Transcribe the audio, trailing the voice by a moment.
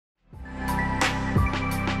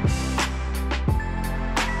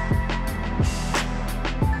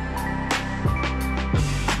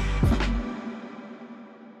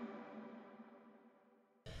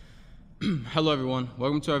Hello everyone,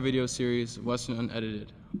 welcome to our video series, Western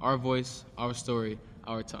Unedited, our voice, our story,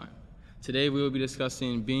 our time. Today we will be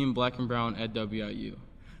discussing being black and brown at WIU.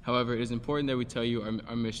 However, it is important that we tell you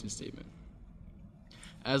our mission statement.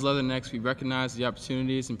 As leathernecks, we recognize the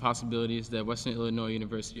opportunities and possibilities that Western Illinois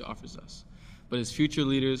University offers us. But as future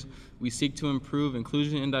leaders, we seek to improve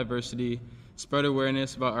inclusion and diversity, spread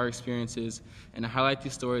awareness about our experiences, and highlight the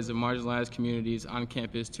stories of marginalized communities on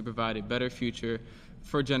campus to provide a better future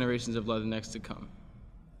for generations of leathernecks to come.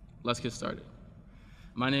 Let's get started.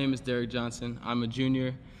 My name is Derek Johnson. I'm a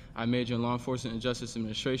junior. I major in law enforcement and justice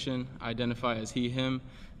administration. I identify as he, him,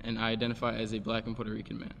 and I identify as a black and Puerto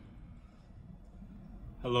Rican man.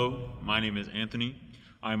 Hello, my name is Anthony.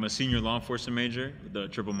 I'm a senior law enforcement major with a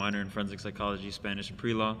triple minor in forensic psychology, Spanish, and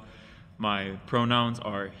pre-law. My pronouns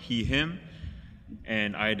are he, him,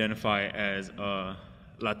 and I identify as a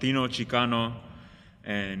Latino, Chicano,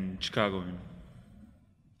 and Chicagoan.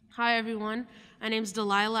 Hi everyone, my name is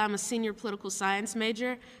Delilah. I'm a senior political science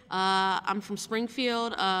major. I'm from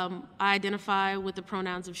Springfield. I identify with the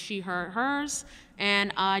pronouns of she, her, hers,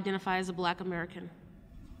 and I identify as a black American.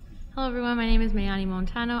 Hello everyone, my name is Mayani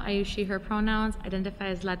Montano. I use she, her pronouns, identify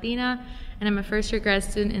as Latina, and I'm a first-year grad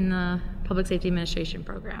student in the Public Safety Administration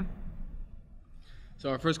program. So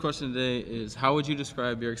our first question today is, how would you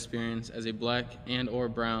describe your experience as a black and or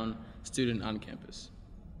brown student on campus?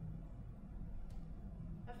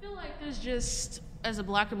 I feel like there's just, as a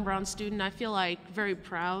black and brown student, I feel like very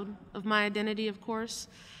proud of my identity, of course.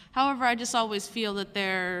 However, I just always feel that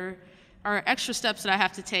there are extra steps that I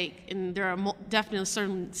have to take, and there are definitely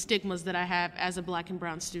certain stigmas that I have as a black and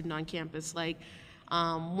brown student on campus. Like,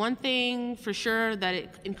 one thing for sure that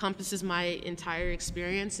it encompasses my entire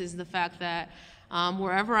experience is the fact that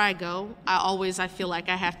wherever I go, I feel like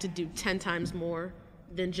I have to do 10 times more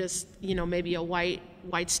than just, maybe a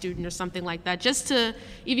white student or something like that, just to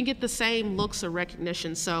even get the same looks or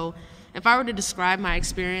recognition. So if I were to describe my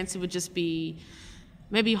experience, it would just be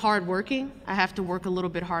maybe hardworking. I have to work a little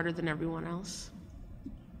bit harder than everyone else.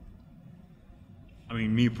 I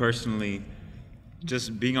mean, me personally,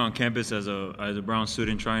 just being on campus as a brown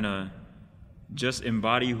student, trying to just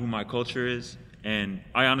embody who my culture is. And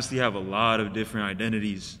I honestly have a lot of different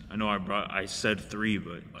identities. I know I said 3,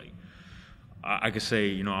 but like I could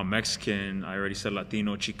say, I'm Mexican. I already said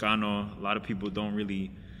Latino, Chicano. A lot of people don't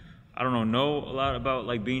really, know a lot about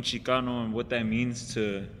like being Chicano and what that means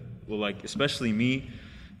to, well, like especially me.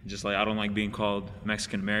 Just like I don't like being called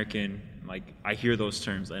Mexican American. Like I hear those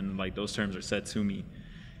terms and like those terms are said to me.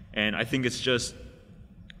 And I think it's just,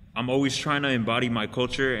 I'm always trying to embody my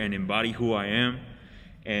culture and embody who I am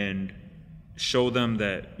and show them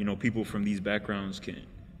that, people from these backgrounds can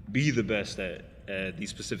be the best at these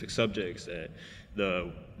specific subjects, at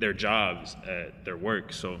their jobs, at their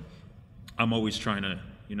work. So I'm always trying to,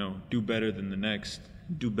 do better than the next,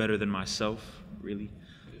 do better than myself, really.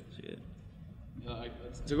 So, yeah.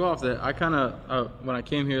 To go off that, I kind of, when I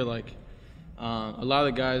came here, like, a lot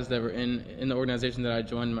of the guys that were in the organization that I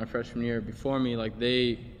joined my freshman year before me, like,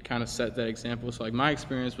 they kind of set that example. So, like, my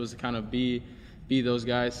experience was to kind of be those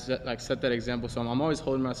guys, set that example. So I'm always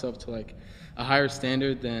holding myself to, like, a higher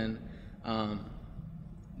standard than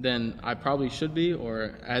I probably should be,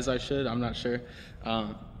 or as I should, I'm not sure.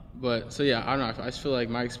 But, so yeah, I don't know, I just feel like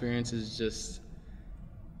my experience is just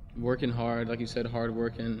working hard, like you said, hard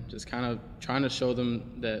working, just kind of trying to show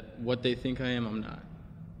them that what they think I am, I'm not.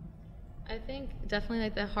 I think definitely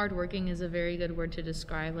like that hard working is a very good word to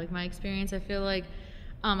describe like my experience. I feel like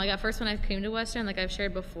at first when I came to Western, like I've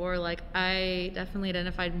shared before, like I definitely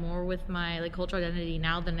identified more with my like cultural identity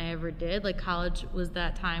now than I ever did. Like college was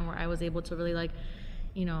that time where I was able to really like,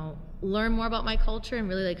 learn more about my culture and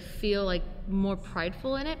really like feel like more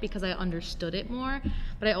prideful in it because I understood it more.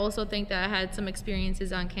 But I also think that I had some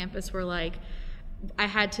experiences on campus where like I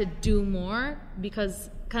had to do more because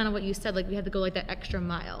kind of what you said, like we had to go like that extra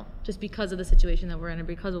mile just because of the situation that we're in and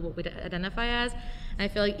because of what we identify as. And I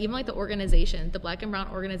feel like even like the organization, the black and brown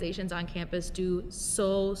organizations on campus do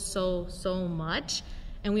so much,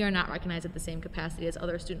 and we are not recognized at the same capacity as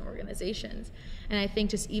other student organizations. And I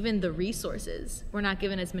think just even the resources, we're not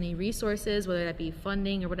given as many resources, whether that be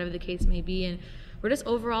funding or whatever the case may be, and we're just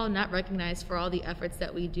overall not recognized for all the efforts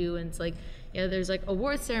that we do. And it's like, there's like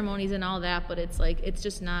award ceremonies and all that, but it's like,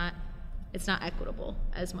 it's not equitable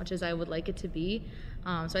as much as I would like it to be.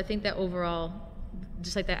 So I think that overall,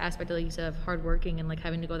 just like that aspect, like you said, of hardworking and like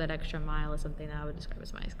having to go that extra mile is something that I would describe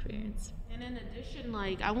as my experience. And in addition,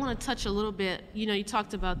 like I want to touch a little bit, you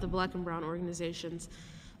talked about the black and brown organizations.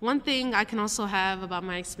 One thing I can also have about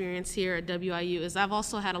my experience here at WIU is I've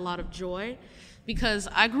also had a lot of joy because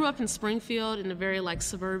I grew up in Springfield in a very like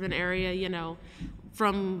suburban area,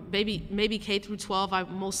 from maybe K through 12, I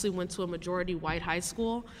mostly went to a majority white high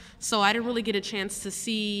school. So I didn't really get a chance to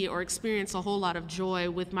see or experience a whole lot of joy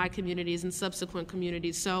with my communities and subsequent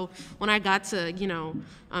communities. So when I got to,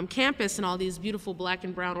 campus and all these beautiful black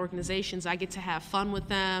and brown organizations, I get to have fun with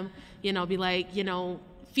them, be like,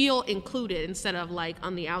 feel included instead of like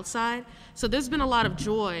on the outside. So there's been a lot of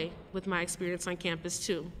joy with my experience on campus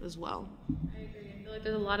too, as well. I agree. I feel like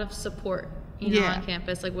there's a lot of support, on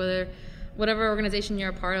campus, like whatever organization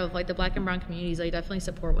you're a part of, like the black and brown communities, like definitely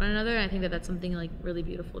support one another. And I think that that's something like really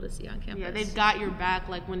beautiful to see on campus. Yeah, they've got your back.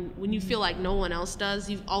 Like when you feel like no one else does,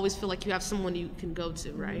 you always feel like you have someone you can go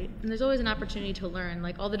to, right? And there's always an opportunity to learn,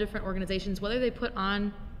 like all the different organizations, whether they put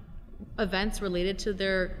on events related to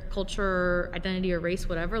their culture, identity, or race,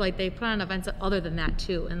 whatever, like they put on events other than that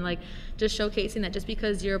too, and like just showcasing that just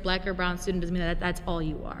because you're a black or brown student doesn't mean that that's all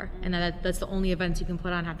you are, and that's the only events you can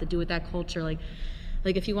put on have to do with that culture. Like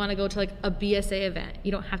if you want to go to like a BSA event,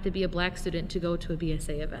 you don't have to be a black student to go to a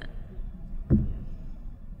BSA event.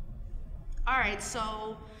 All right,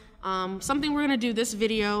 so something we're going to do this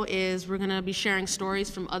video is we're going to be sharing stories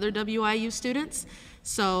from other WIU students.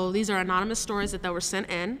 So these are anonymous stories that were sent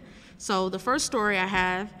in. So the first story I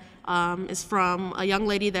have is from a young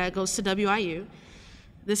lady that goes to WIU.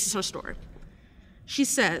 This is her story. She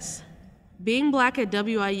says, being black at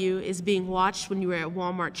WIU is being watched when you are at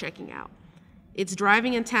Walmart checking out. It's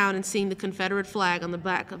driving in town and seeing the Confederate flag on the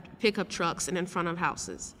back of pickup trucks and in front of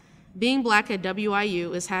houses. Being black at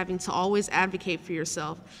WIU is having to always advocate for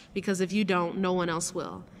yourself, because if you don't, no one else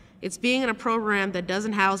will. It's being in a program that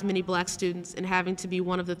doesn't house many black students and having to be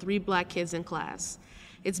one of the 3 black kids in class.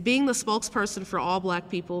 It's being the spokesperson for all black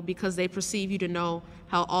people because they perceive you to know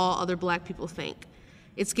how all other black people think.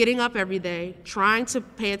 It's getting up every day, trying to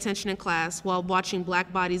pay attention in class while watching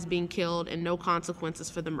black bodies being killed and no consequences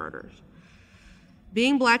for the murders.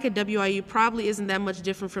 Being black at WIU probably isn't that much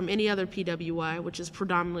different from any other PWI, which is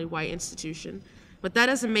predominantly white institution, but that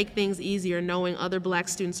doesn't make things easier knowing other black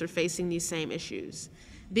students are facing these same issues.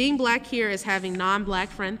 Being black here is having non-black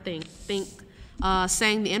friends think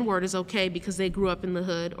saying the N-word is okay because they grew up in the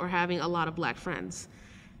hood, or having a lot of black friends.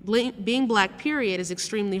 Being black, period, is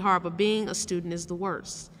extremely hard, but being a student is the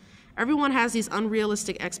worst. Everyone has these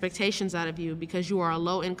unrealistic expectations out of you because you are a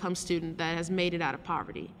low-income student that has made it out of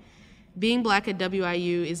poverty. Being black at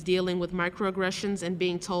WIU is dealing with microaggressions and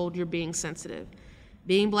being told you're being sensitive.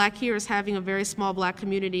 Being black here is having a very small black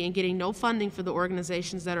community and getting no funding for the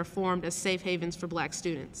organizations that are formed as safe havens for black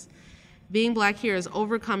students. Being black here is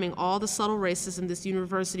overcoming all the subtle racism this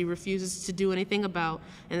university refuses to do anything about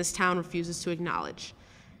and this town refuses to acknowledge.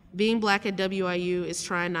 Being black at WIU is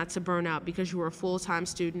trying not to burn out because you are a full-time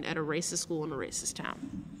student at a racist school in a racist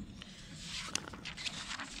town.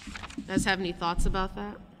 You guys have any thoughts about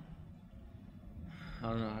that? I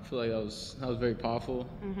don't know. I feel like that was very powerful.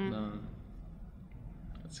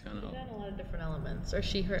 That's kind of. Hit on a lot of different elements, or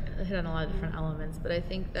she hit on a lot of different elements. But I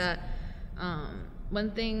think that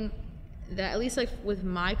one thing that, at least like with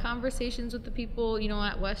my conversations with the people,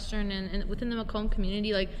 at Western and within the Macomb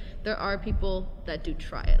community, like there are people that do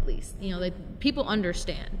try at least. Like people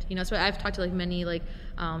understand. So I've talked to like many like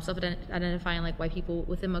self-identifying like white people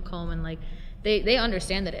within Macomb, and like they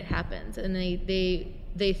understand that it happens, and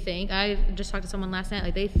they thank. I just talked to someone last night.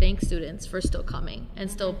 Like they thank students for still coming and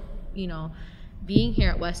still being here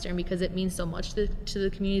at Western, because it means so much to the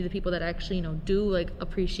community, the people that actually do like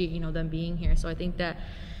appreciate them being here. So I think that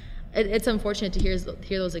it's unfortunate to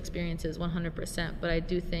hear those experiences 100%, but I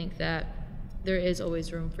do think that there is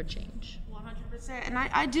always room for change. 100%. And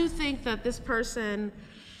I do think that this person,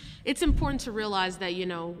 it's important to realize that,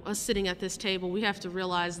 us sitting at this table, we have to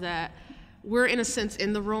realize that we're in a sense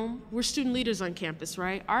in the room. We're student leaders on campus,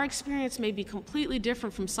 right? Our experience may be completely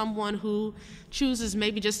different from someone who chooses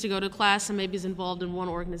maybe just to go to class and maybe is involved in one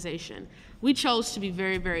organization. We chose to be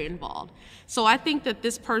very, very involved. So I think that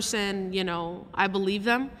this person, I believe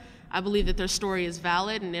them. I believe that their story is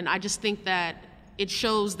valid, and I just think that it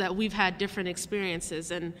shows that we've had different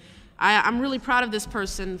experiences. And I'm really proud of this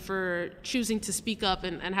person for choosing to speak up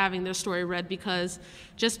and having their story read, because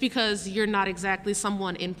just because you're not exactly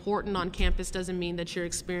someone important on campus doesn't mean that your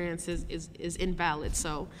experience is invalid.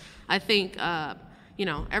 So I think, I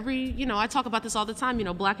talk about this all the time,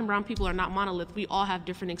 black and brown people are not monolith. We all have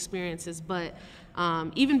different experiences, but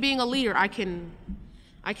even being a leader, I can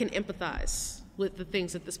empathize with the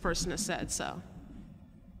things that this person has said, so.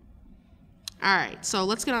 All right, so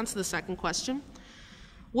let's get on to the second question.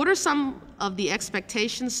 What are some of the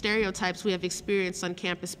expectations, stereotypes we have experienced on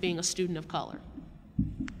campus being a student of color?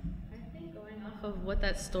 I think going off of what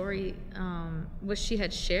that story, what she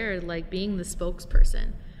had shared, like being the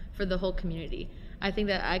spokesperson for the whole community. I think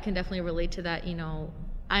that I can definitely relate to that. You know,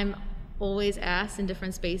 I'm always asked in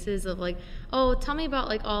different spaces of like, oh, tell me about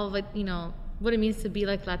like all of like, you know, what it means to be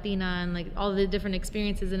like Latina and like all the different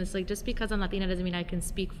experiences. And it's like, just because I'm Latina doesn't mean I can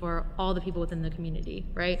speak for all the people within the community,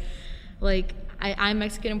 right? Like I'm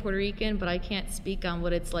Mexican and Puerto Rican, but I can't speak on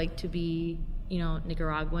what it's like to be, you know,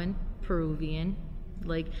 Nicaraguan, Peruvian,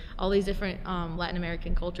 like all these different Latin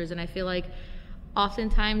American cultures. And I feel like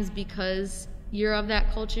oftentimes because you're of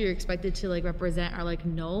that culture, you're expected to like represent or like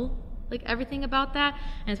know like everything about that.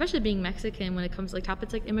 And especially being Mexican, when it comes to like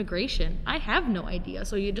topics like immigration, I have no idea.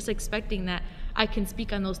 So you're just expecting that I can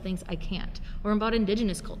speak on those things. I can't. Or about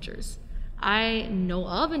indigenous cultures, I know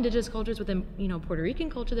of indigenous cultures within, you know, Puerto Rican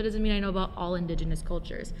culture. That doesn't mean I know about all indigenous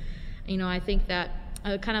cultures. You know, I think that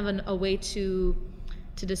kind of a way to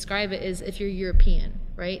describe it is if you're European,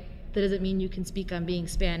 right? That doesn't mean you can speak on being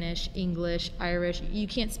Spanish, English, Irish. You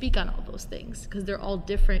can't speak on all those things because they're all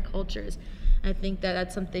different cultures. I think that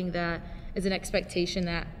that's something that is an expectation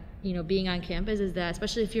that, you know, being on campus is that,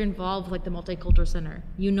 especially if you're involved with like the Multicultural Center,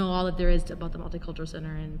 you know all that there is about the Multicultural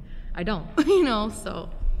Center, and I don't, you know, so.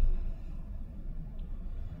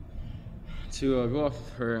 To go off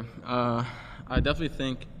of her, I definitely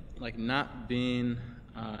think like not being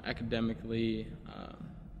academically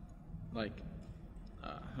like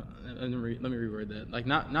let me reword that. Like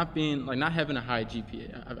not being like not having a high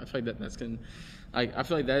GPA. I feel like that's can. I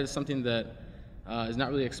feel like that is something that is not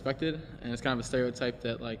really expected, and it's kind of a stereotype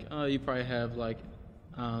that like, oh, you probably have like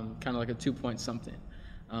kind of like a 2-point something.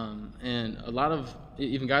 And a lot of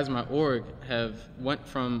even guys in my org went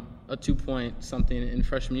from a 2-point something in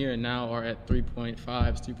freshman year and now are at 3.5s,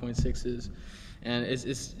 3.6s. And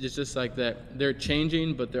it's just like that. They're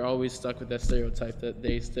changing, but they're always stuck with that stereotype that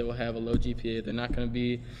they still have a low GPA. They're not going to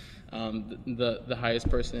be the highest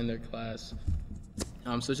person in their class.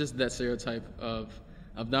 So it's just that stereotype of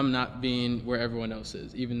them not being where everyone else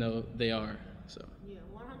is, even though they are. So. Yeah,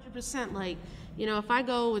 100%. Like, you know, if I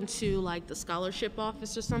go into like the scholarship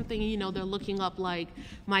office or something, you know, they're looking up like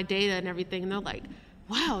my data and everything, and they're like,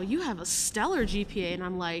 "Wow, you have a stellar GPA," and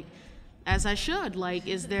I'm like, "As I should." Like,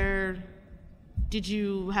 did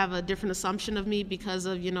you have a different assumption of me because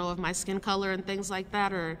of, you know, of my skin color and things like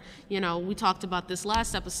that? Or, you know, we talked about this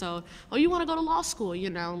last episode. Oh, you want to go to law school, you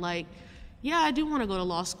know, like, yeah, I do want to go to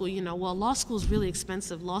law school, you know. Well, law school is really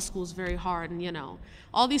expensive. Law school is very hard, and, you know,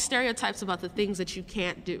 all these stereotypes about the things that you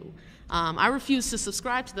can't do. I refuse to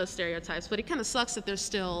subscribe to those stereotypes, but it kind of sucks that they're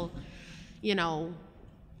still, you know,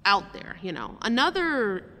 out there, you know.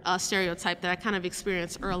 Another stereotype that I kind of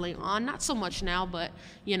experienced early on, not so much now, but,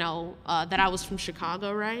 you know, that I was from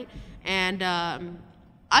Chicago, right? And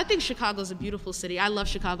I think Chicago's a beautiful city. I love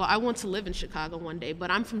Chicago. I want to live in Chicago one day,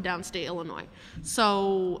 but I'm from downstate Illinois.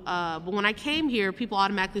 So, but when I came here, people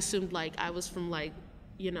automatically assumed like I was from like,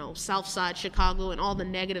 you know, South Side Chicago and all the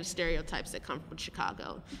negative stereotypes that come from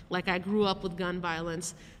Chicago. Like I grew up with gun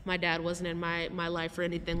violence. My dad wasn't in my life or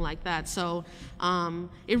anything like that. So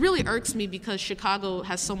it really irks me because Chicago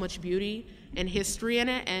has so much beauty and history in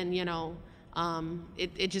it, and, you know,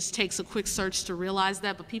 it just takes a quick search to realize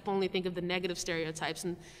that, but people only think of the negative stereotypes,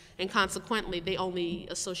 and consequently they only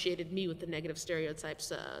associated me with the negative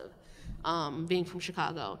stereotypes being from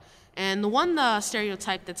Chicago. And the one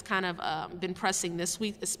stereotype that's kind of been pressing this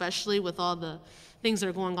week, especially with all the things that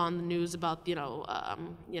are going on in the news about, you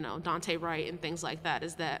know, Dante Wright and things like that,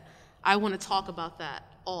 is that I want to talk about that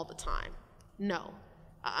all the time. No.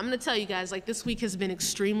 I'm going to tell you guys, like, this week has been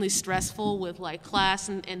extremely stressful with, like, class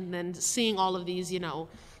and then seeing all of these, you know,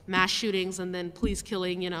 mass shootings and then police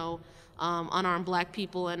killing, you know, unarmed black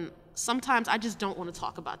people. And sometimes I just don't want to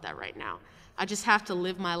talk about that right now. I just have to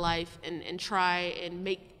live my life and try and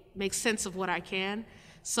make sense of what I can.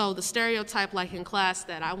 So the stereotype, like in class,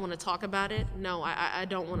 that I want to talk about it, no, I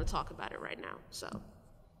don't want to talk about it right now, so.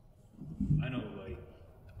 I know, like,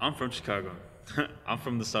 I'm from Chicago. I'm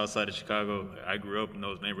from the south side of Chicago. I grew up in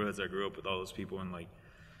those neighborhoods. I grew up with all those people, and like,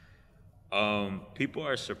 people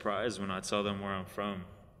are surprised when I tell them where I'm from.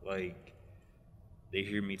 Like, they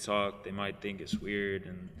hear me talk, they might think it's weird,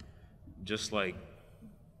 and just like,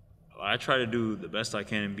 I try to do the best I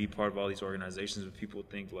can and be part of all these organizations, but people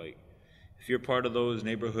think like, if you're part of those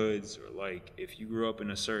neighborhoods, or like, if you grew up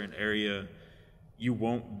in a certain area, you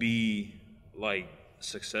won't be like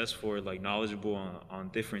successful or like knowledgeable on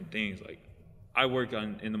different things. Like, I work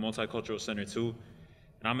in the Multicultural Center too,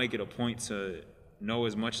 and I make it a point to know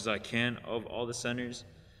as much as I can of all the centers,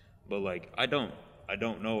 but like I don't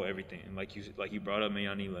know everything. And like you brought up,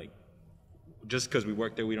 Mayani, like, just because we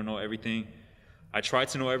work there, we don't know everything. I try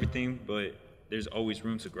to know everything, but there's always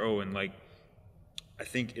room to grow. And like, I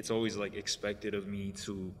think it's always like expected of me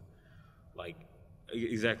to like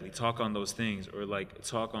exactly, talk on those things, or like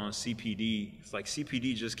talk on CPD. It's like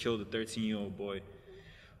CPD just killed a 13-year-old boy,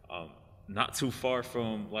 not too far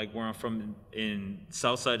from like where I'm from in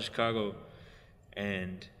South Side of Chicago.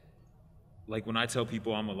 And like when I tell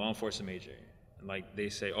people I'm a law enforcement major, and like they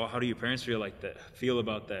say, "Oh, how do your parents feel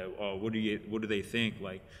about that? Oh, what do they think?"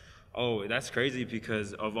 Like, "Oh, that's crazy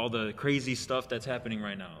because of all the crazy stuff that's happening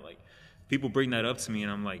right now." Like, people bring that up to me,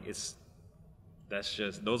 and I'm like,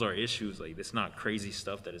 those are issues. Like, it's not crazy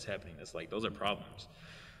stuff that is happening. That's like, those are problems.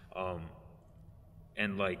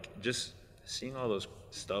 And like, just seeing all those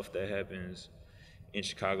stuff that happens in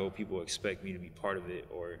Chicago, people expect me to be part of it,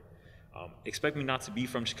 or expect me not to be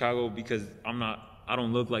from Chicago because I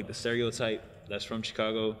don't look like the stereotype that's from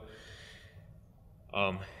Chicago.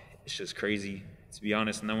 It's just crazy, to be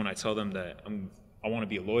honest. And then when I tell them that I want to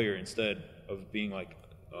be a lawyer instead of being like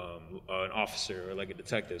an officer or like a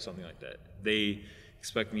detective, something like that, they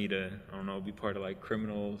expect me to, I don't know, be part of like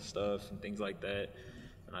criminal stuff and things like that.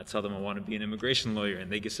 And I tell them I want to be an immigration lawyer, and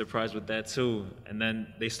they get surprised with that too. And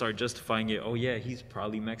then they start justifying it. Oh yeah, he's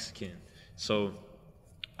probably Mexican. So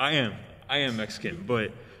I am Mexican,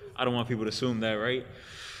 but I don't want people to assume that, right?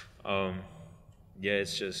 Yeah,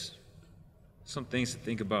 it's just some things to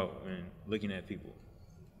think about when looking at people.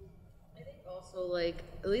 I think also, like,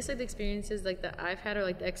 at least like the experiences like that I've had, or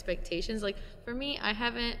like the expectations, like for me, I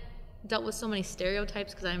haven't dealt with so many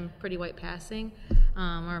stereotypes because I'm pretty white passing,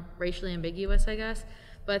 or racially ambiguous, I guess.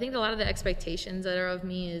 But I think a lot of the expectations that are of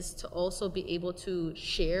me is to also be able to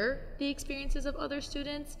share the experiences of other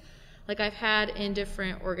students. Like I've had in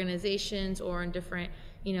different organizations or in different,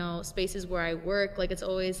 spaces where I work, like it's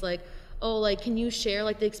always like, oh, like, can you share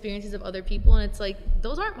like the experiences of other people? And it's like,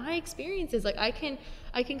 those aren't my experiences. Like I can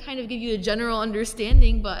kind of give you a general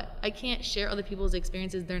understanding, but I can't share other people's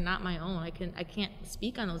experiences. They're not my own. I can't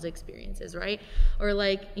speak on those experiences, right? Or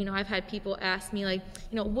like, I've had people ask me like,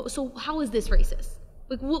 so how is this racist?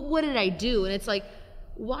 Like, what did I do? And it's like,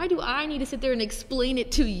 why do I need to sit there and explain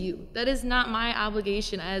it to you? That is not my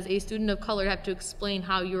obligation as a student of color to have to explain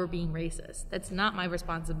how you're being racist. That's not my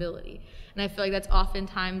responsibility. And I feel like that's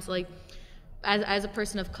oftentimes like, as a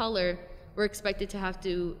person of color, we're expected to have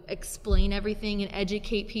to explain everything and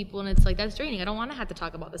educate people, and it's like, that's draining. I don't want to have to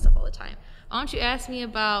talk about this stuff all the time. Why don't you ask me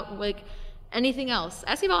about like anything else?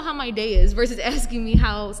 Ask me about how my day is versus asking me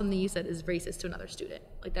how something you said is racist to another student.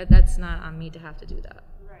 Like that's not on me to have to do that.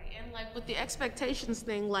 Right, and like with the expectations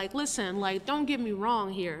thing, like listen, like don't get me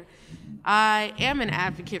wrong here. I am an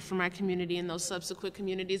advocate for my community and those subsequent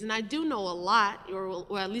communities, and I do know a lot, or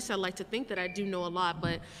at least I like to think that I do know a lot,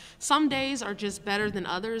 but some days are just better than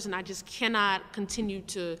others, and I just cannot continue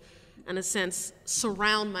to, in a sense,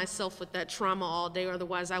 surround myself with that trauma all day, or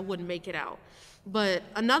otherwise I wouldn't make it out. But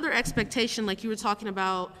another expectation, like you were talking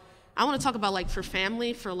about, I want to talk about like for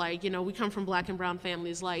family, for like, we come from Black and brown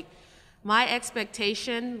families, like my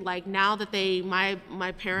expectation, like now that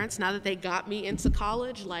my parents, now that they got me into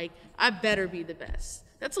college, like I better be the best.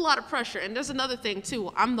 That's a lot of pressure. And there's another thing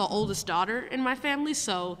too, I'm the oldest daughter in my family,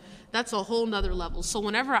 so that's a whole nother level. So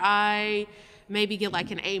whenever I maybe get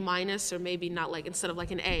like an A-, or maybe not, like instead of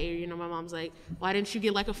like an A, my mom's like, why didn't you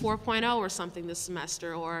get like a 4.0 or something this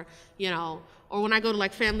semester? Or, or when I go to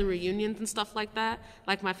like family reunions and stuff like that,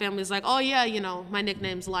 like my family's like, oh yeah, my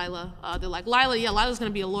nickname's Lila. They're like, Lila, yeah, Lila's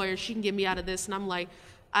gonna be a lawyer. She can get me out of this. And I'm like,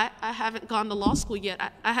 I haven't gone to law school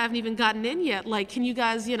yet. I haven't even gotten in yet. Like, can you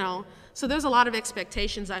guys, So there's a lot of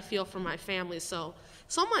expectations I feel from my family. So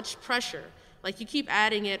much pressure. Like you keep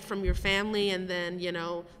adding it from your family, and then,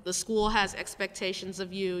 the school has expectations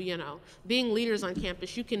of you, Being leaders on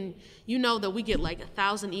campus, you know that we get like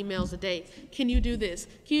 1,000 emails a day. Can you do this?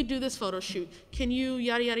 Can you do this photo shoot? Can you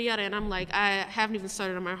yada, yada, yada? And I'm like, I haven't even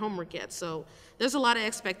started on my homework yet. So there's a lot of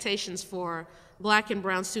expectations for Black and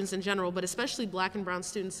brown students in general, but especially Black and brown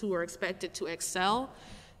students who are expected to excel.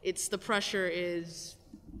 The pressure is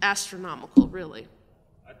astronomical, really.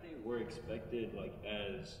 I think we're expected, like,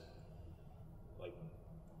 as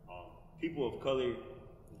people of color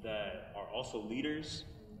that are also leaders,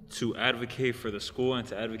 to advocate for the school and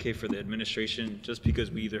to advocate for the administration, just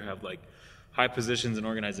because we either have like high positions in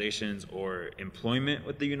organizations or employment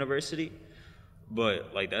with the university.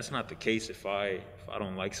 But like that's not the case. If I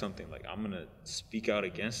don't like something, like I'm gonna speak out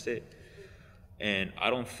against it. And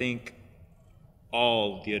I don't think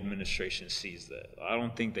all the administration sees that. I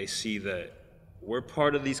don't think they see that we're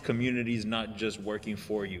part of these communities, not just working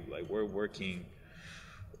for you. Like we're working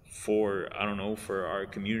for our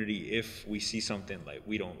community. If we see something like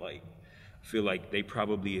we don't like, I feel like they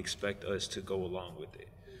probably expect us to go along with it.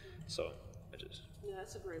 So yeah,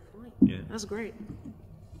 that's a great point. Yeah, that's great.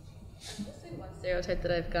 I'll say one stereotype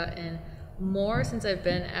that I've gotten more since I've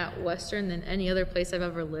been at Western than any other place I've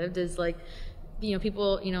ever lived is like,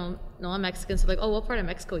 people, know I'm Mexican, so like, oh, what part of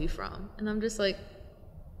Mexico are you from? And I'm just like,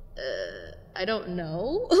 I don't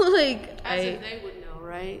know. Like, if they would know,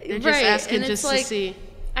 right? They're just right. asking and just it's like, to see.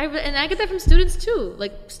 And I get that from students too.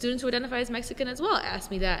 Like, students who identify as Mexican as well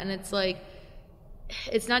ask me that. And it's like,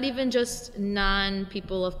 it's not even just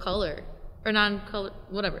non-people of color. Or non-color,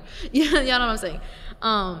 whatever. Yeah, you know what I'm saying.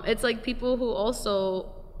 It's like people who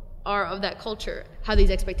also are of that culture have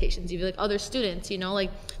these expectations. Even like other students,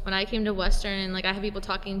 like when I came to Western and like I had people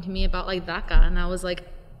talking to me about like DACA, and I was like,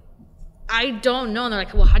 I don't know. And they're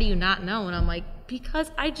like, well, how do you not know? And I'm like,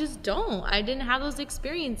 because I just don't. I didn't have those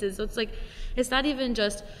experiences. So it's like, it's not even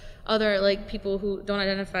just other like people who don't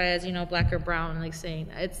identify as, black or brown, like saying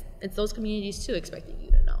that. It's those communities too expecting you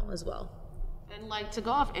to know as well. And like to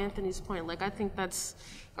go off Anthony's point, like I think that's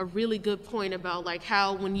a really good point about like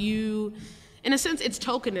how when you, in a sense, it's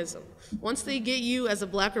tokenism. Once they get you as a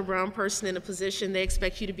black or brown person in a position, they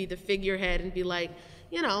expect you to be the figurehead and be like,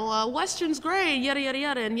 Western's great, yada, yada,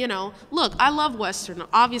 yada. And, look, I love Western.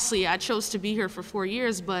 Obviously, I chose to be here for 4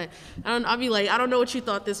 years, but I'll be like, I don't know what you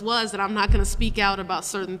thought this was, that I'm not going to speak out about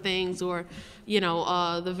certain things or,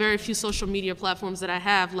 the very few social media platforms that I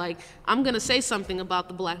have. Like, I'm going to say something about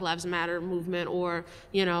the Black Lives Matter movement or,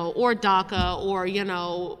 or DACA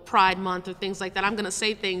or, Pride Month or things like that. I'm going to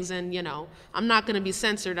say things and, I'm not going to be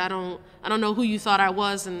censored. I don't know who you thought I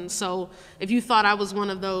was. And so if you thought I was one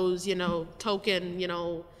of those, token,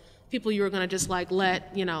 people you were going to just like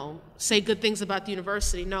let, say good things about the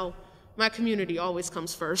university. No, my community always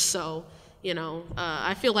comes first. So,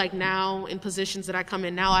 I feel like now in positions that I come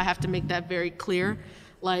in now, I have to make that very clear.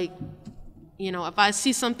 Like, if I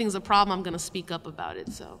see something's a problem, I'm going to speak up about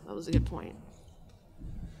it. So that was a good point.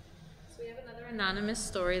 So we have another anonymous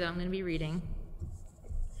story that I'm going to be reading.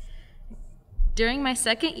 During my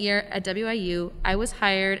second year at WIU, I was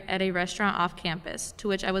hired at a restaurant off campus, to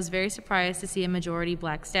which I was very surprised to see a majority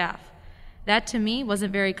black staff. That, to me,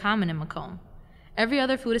 wasn't very common in Macomb. Every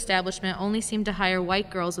other food establishment only seemed to hire white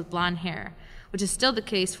girls with blonde hair, which is still the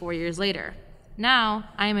case 4 years later. Now,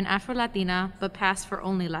 I am an Afro-Latina, but passed for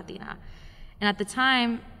only Latina. And at the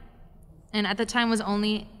time was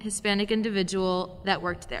only Hispanic individual that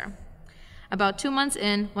worked there. About 2 months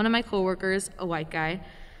in, one of my coworkers, a white guy,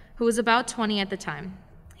 who was about 20 at the time.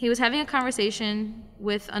 He was having a conversation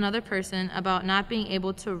with another person about not being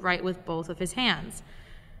able to write with both of his hands.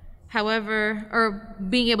 However,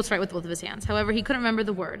 he couldn't remember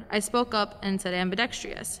the word. I spoke up and said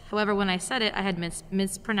ambidextrous. However, when I said it, I had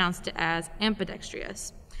mispronounced it as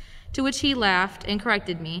ambidextrous. To which he laughed and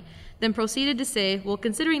corrected me, then proceeded to say, well,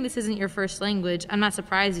 considering this isn't your first language, I'm not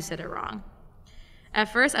surprised you said it wrong.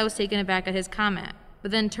 At first, I was taken aback at his comment,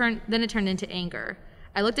 but then it turned into anger.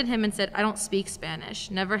 I looked at him and said, I don't speak Spanish,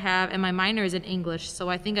 never have, and my minor is in English, so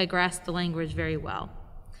I think I grasp the language very well.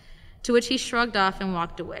 To which he shrugged off and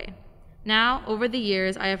walked away. Now, over the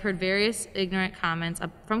years, I have heard various ignorant comments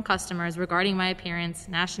from customers regarding my appearance,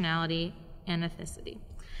 nationality, and ethnicity,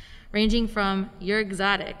 ranging from, you're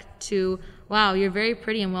exotic, to, wow, you're very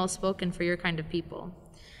pretty and well-spoken for your kind of people.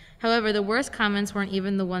 However, the worst comments weren't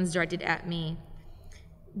even the ones directed at me.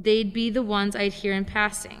 They'd be the ones I'd hear in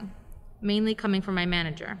passing, mainly coming from my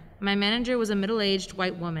manager. My manager was a middle-aged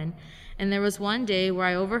white woman, and there was one day where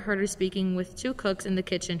I overheard her speaking with 2 cooks in the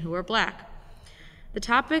kitchen who were black. The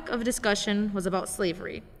topic of discussion was about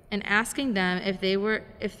slavery, and asking them if they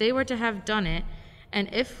were to have done it, and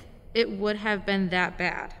if it would have been that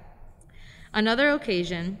bad. Another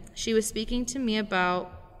occasion, she was speaking to me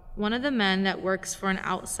about one of the men that works for an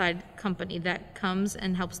outside company that comes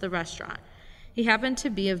and helps the restaurant. He happened to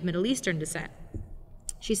be of Middle Eastern descent.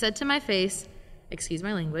 She said to my face, excuse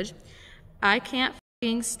my language, I can't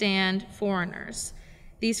f***ing stand foreigners.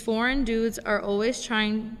 These foreign dudes are always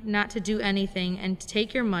trying not to do anything and to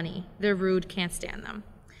take your money. They're rude, can't stand them.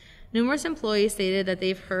 Numerous employees stated that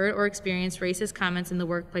they've heard or experienced racist comments in the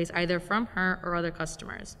workplace either from her or other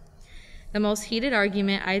customers. The most heated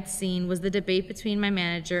argument I'd seen was the debate between my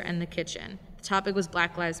manager and the kitchen. The topic was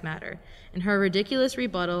Black Lives Matter, and her ridiculous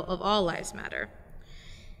rebuttal of all lives matter.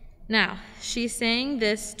 Now, she's saying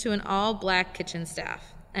this to an all-black kitchen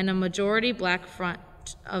staff and a majority black front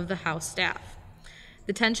of the house staff.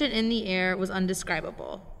 The tension in the air was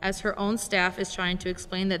undescribable, as her own staff is trying to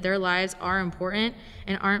explain that their lives are important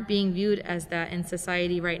and aren't being viewed as that in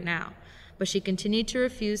society right now. But she continued to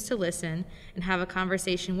refuse to listen and have a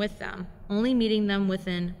conversation with them, only meeting them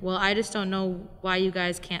within, well, I just don't know why you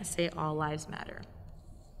guys can't say all lives matter.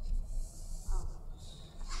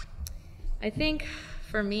 I think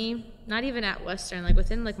for me, not even at Western, like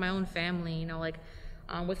within like my own family,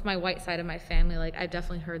 with my white side of my family, like I've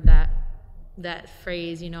definitely heard that that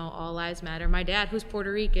phrase, all lives matter. My dad, who's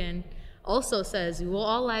Puerto Rican, also says, well,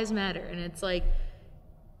 all lives matter. And it's like,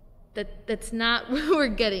 that's not what we're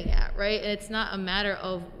getting at, right? And it's not a matter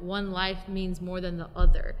of one life means more than the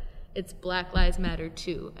other. It's Black Lives Matter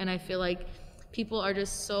too. And I feel like people are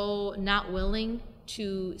just so not willing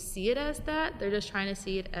to see it as that. They're just trying to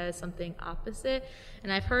see it as something opposite.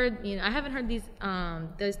 And I've heard, I haven't heard these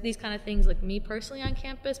kind of things like me personally on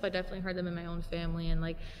campus, but I definitely heard them in my own family. And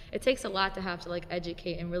like, it takes a lot to have to like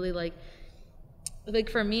educate and really like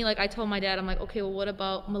for me, like I told my dad, I'm like, okay, well, what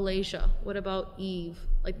about Malaysia? What about Eve?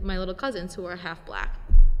 Like my little cousins who are half Black.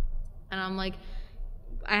 And I'm like,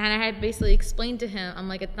 I had basically explained to him, I'm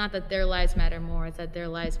like, it's not that their lives matter more, it's that their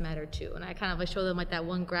lives matter too. And I kind of like show them like that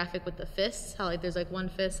one graphic with the fists, how like there's like one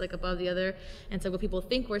fist like above the other, and it's like what people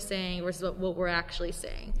think we're saying versus what we're actually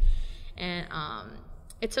saying. And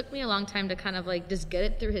it took me a long time to kind of like just get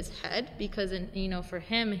it through his head, because for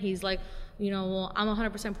him, he's like, well, I'm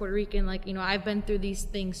 100% Puerto Rican, like, I've been through these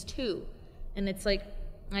things too. And it's like,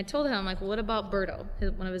 I told him, I'm like, well, what about Berto,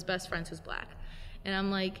 one of his best friends who's Black? And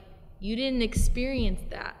I'm like, you didn't experience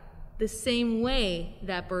that the same way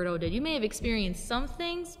that Berto did. You may have experienced some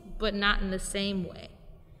things, but not in the same way.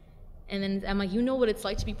 And then I'm like, you know what it's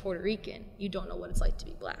like to be Puerto Rican. You don't know what it's like to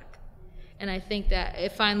be Black. And I think that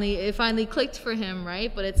it finally clicked for him,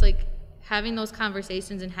 right? But it's like having those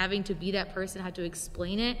conversations and having to be that person, have to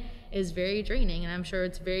explain it, is very draining. And I'm sure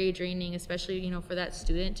it's very draining, especially, for that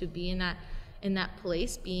student to be in that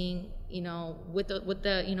place, being, with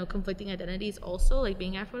the conflicting identities also, like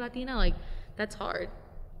being Afro-Latina, like that's hard.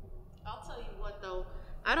 I'll tell you what though,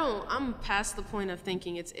 I'm past the point of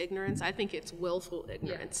thinking it's ignorance. I think it's willful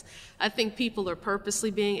ignorance. Yeah. I think people are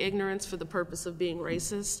purposely being ignorant for the purpose of being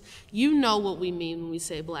racist. You know what we mean when we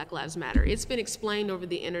say Black Lives Matter. It's been explained over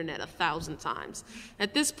the internet 1,000 times.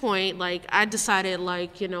 At this point, like I decided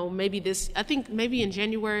like, maybe in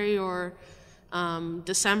January or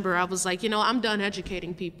December, I was like, I'm done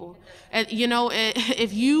educating people. And,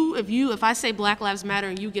 if I say Black Lives Matter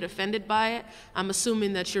and you get offended by it, I'm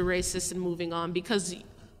assuming that you're racist and moving on, because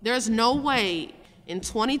there's no way in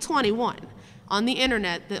 2021 on the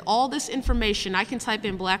internet that all this information, I can type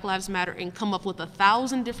in Black Lives Matter and come up with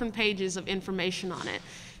 1,000 different pages of information on it.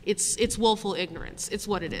 It's willful ignorance. It's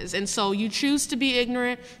what it is. And so you choose to be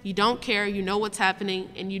ignorant, you don't care, you know what's happening,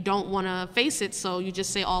 and you don't want to face it, so you just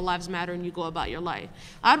say all lives matter and you go about your life.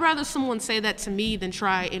 I'd rather someone say that to me than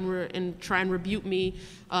try and rebuke me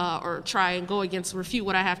or try and refute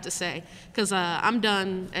what I have to say, because I'm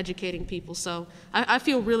done educating people. So I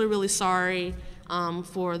feel really, really sorry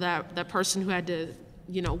for that person who had to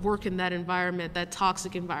work in that environment, that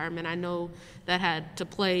toxic environment. I know that had to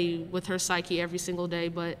play with her psyche every single day,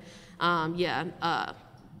 but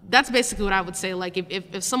that's basically what I would say. Like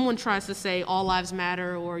if someone tries to say all lives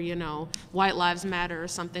matter or, white lives matter or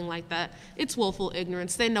something like that, it's willful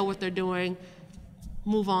ignorance. They know what they're doing.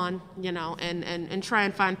 Move on, and try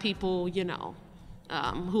and find people,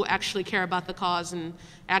 who actually care about the cause and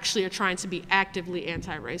actually are trying to be actively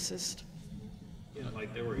anti-racist. Yeah,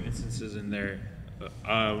 like there were instances in there.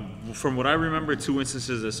 From what I remember, 2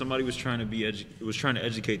 instances that somebody was trying to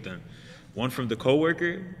educate them. One from the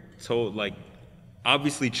coworker told, like,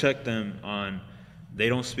 obviously checked them on they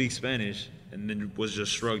don't speak Spanish, and then was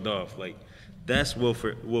just shrugged off. Like, that's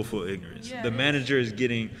willful ignorance. Yeah, the manager is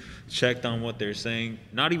getting checked on what they're saying,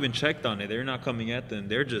 not even checked on it. They're not coming at them.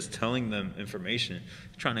 They're just telling them information,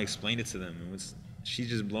 trying to explain it to them. And she's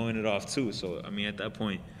just blowing it off too. So I mean, at that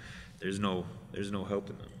point, there's no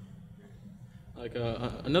helping them. Like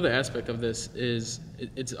another aspect of this is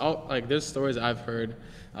it's all like there's stories I've heard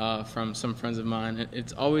from some friends of mine. And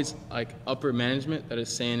it's always like upper management that is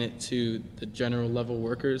saying it to the general level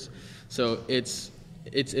workers. So it's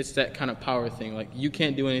that kind of power thing. Like, you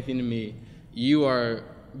can't do anything to me. You are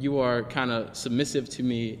kind of submissive to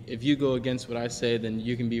me. If you go against what I say, then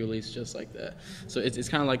you can be released just like that. So it's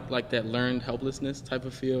kind of like that learned helplessness type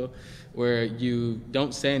of feel, where you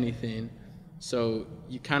don't say anything. So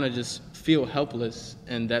you kind of just feel helpless,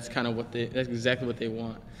 and that's kind of that's exactly what they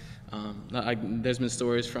want. There's been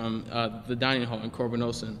stories from the dining hall in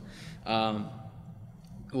Corbin-Olsen,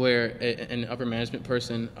 where an upper management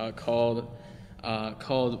person called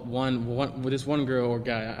this one girl or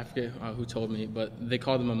guy, I forget who told me, but they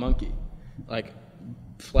called him a monkey, like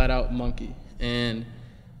flat out monkey. And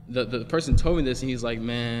the person told me this, and he's like,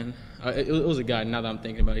 man, it was a guy. Now that I'm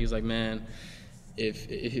thinking about it, he's like, man, if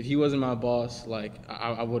he wasn't my boss, like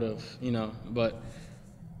I would have, but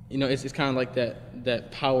it's kind of like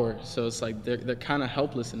that power. So it's like they're kind of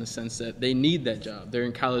helpless in the sense that they need that job. They're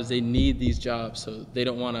in college, they need these jobs, so they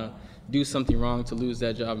don't want to do something wrong to lose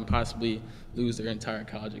that job and possibly lose their entire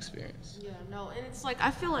college experience. Yeah, no, and it's like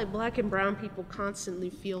I feel like black and brown people constantly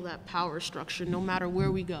feel that power structure no matter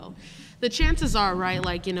where we go. The chances are, right,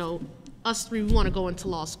 like, us three, we want to go into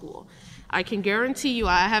law school. I can guarantee you,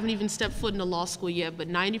 I haven't even stepped foot into law school yet, but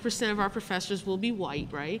 90% of our professors will be white,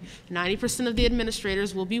 right? 90% of the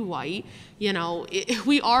administrators will be white.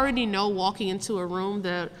 We already know walking into a room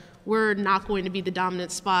that we're not going to be the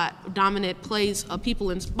dominant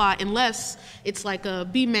people in spot, unless it's like a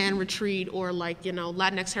B-Man retreat or like,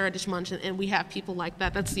 Latinx Heritage Month, and we have people like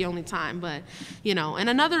that. That's the only time. But, and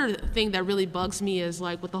another thing that really bugs me is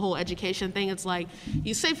like with the whole education thing, it's like,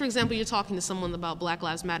 you say, for example, you're talking to someone about Black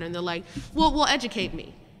Lives Matter, and they're like, well, educate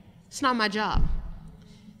me. It's not my job.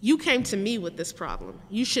 You came to me with this problem.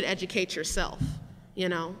 You should educate yourself,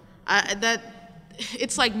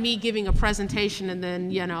 It's like me giving a presentation and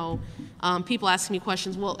then, people asking me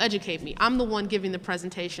questions. Well, educate me. I'm the one giving the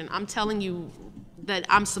presentation. I'm telling you that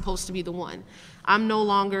I'm supposed to be the one. I'm no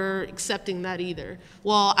longer accepting that either.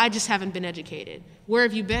 Well, I just haven't been educated. Where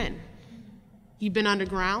have you been? You've been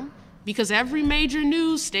underground? Because every major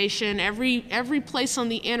news station, every place on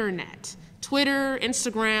the internet, Twitter,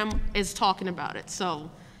 Instagram is talking about it.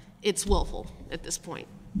 So it's willful at this point.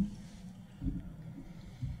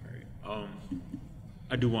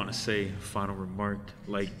 I do want to say a final remark,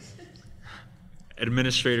 like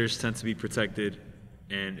administrators tend to be protected,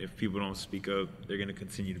 and if people don't speak up, they're going to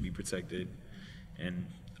continue to be protected. And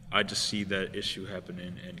I just see that issue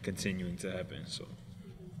happening and continuing to happen. So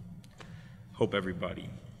hope everybody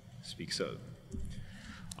speaks up.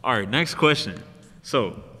 All right, next question.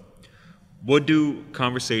 So what do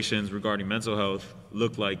conversations regarding mental health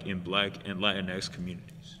look like in Black and Latinx communities?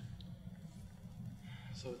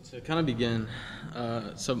 So to kind of begin,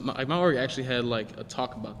 my org actually had like a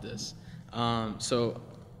talk about this. So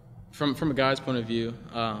from a guy's point of view,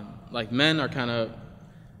 like men are kind of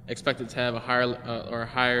expected to have a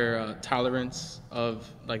higher tolerance of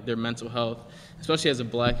like their mental health, especially as a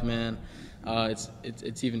Black man.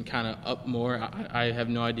 It's even kind of up more. I have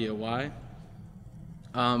no idea why.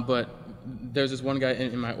 But there's this one guy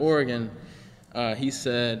in my org, and he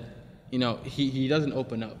said, he doesn't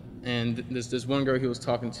open up. And this one girl he was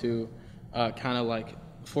talking to kind of like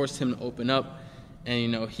forced him to open up,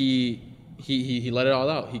 and he let it all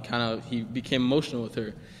out. He became emotional with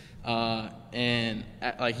her, and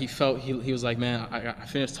like he was like, man, I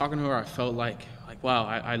finished talking to her. I felt like wow,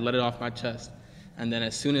 I let it off my chest. And then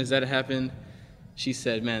as soon as that happened, she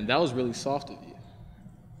said, man, that was really soft of you.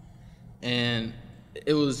 And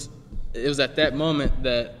it was at that moment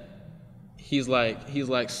that he's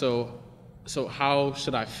like so how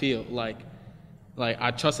should I feel? Like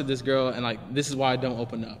I trusted this girl, and like this is why I don't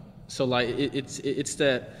open up. So like it's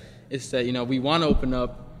that we want to open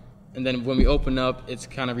up, and then when we open up, it's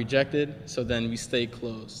kind of rejected. So then we stay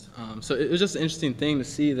closed. So it was just an interesting thing to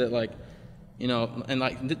see that like, and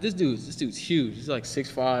like this dude's huge. He's like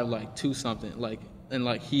 6'5", like 2 something. Like and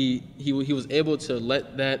like he was able to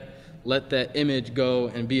let that image go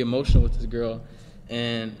and be emotional with this girl,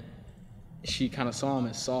 and she kind of saw him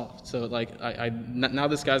as soft. So like now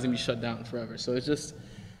this guy's gonna be shut down forever. So it's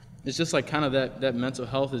just like kind of that mental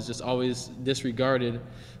health is just always disregarded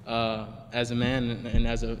as a man and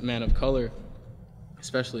as a man of color,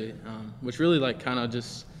 especially, which really like kind of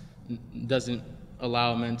just doesn't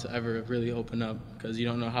allow men to ever really open up because you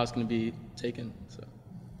don't know how it's gonna be taken. So.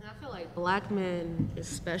 And I feel like Black men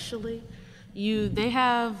especially, they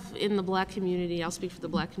have in the Black community, I'll speak for the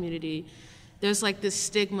Black community, there's like this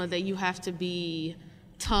stigma that you have to be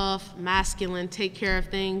tough, masculine, take care of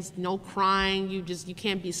things, no crying, you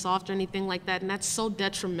can't be soft or anything like that. And that's so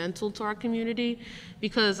detrimental to our community,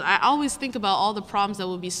 because I always think about all the problems that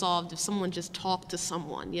would be solved if someone just talked to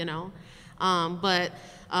someone, But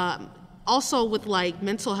also with like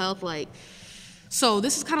mental health, like, so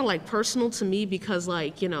this is kind of like personal to me because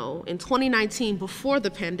like, in 2019, before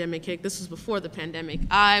the pandemic hit, this was before the pandemic,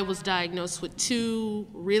 I was diagnosed with 2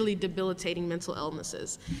 really debilitating mental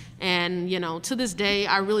illnesses. And, to this day,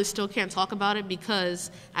 I really still can't talk about it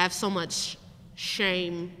because I have so much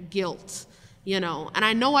shame, guilt, and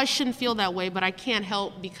I know I shouldn't feel that way, but I can't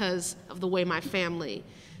help because of the way my family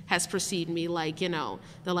has perceived me. Like,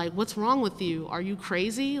 they're like, what's wrong with you? Are you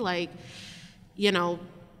crazy? Like,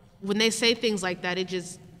 when they say things like that, it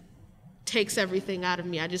just takes everything out of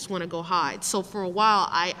me. I just want to go hide. So for a while,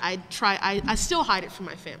 I still hide it from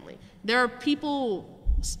my family. There are people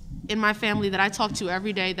in my family that I talk to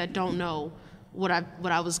every day that don't know what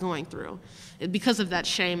I was going through because of that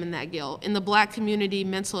shame and that guilt. In the Black community,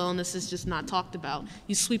 mental illness is just not talked about.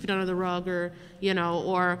 You sweep it under the rug, or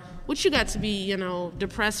or what you got to be,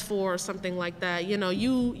 depressed for, or something like that.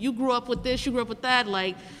 You grew up with this, you grew up with that.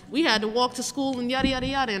 Like, we had to walk to school and yada yada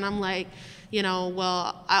yada. And I'm like,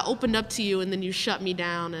 well, I opened up to you and then you shut me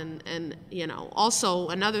down. And also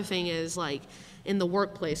another thing is, like, in the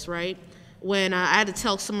workplace, right? When I had to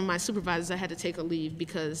tell some of my supervisors I had to take a leave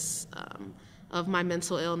because of my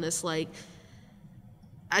mental illness, like,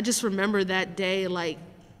 I just remember that day, like,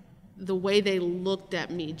 the way they looked at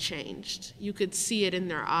me changed. You could see it in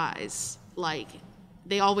their eyes. Like,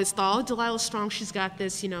 they always thought, oh, Delilah's strong, she's got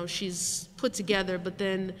this, she's put together. But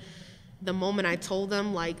then the moment I told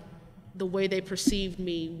them, like, the way they perceived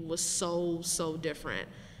me was so different.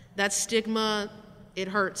 That stigma, it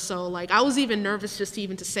hurts. So, like, I was even nervous just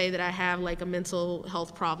even to say that I have, like, a mental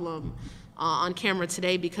health problem on camera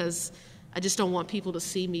today, because I just don't want people to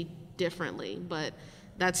see me differently. But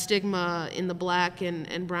that stigma in the Black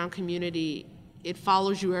and brown community, it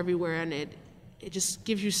follows you everywhere, and it just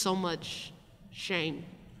gives you so much shame.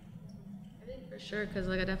 I think for sure, because,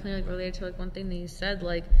 like, I definitely, like, related to, like, one thing that you said,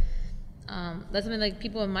 like, that's something, like,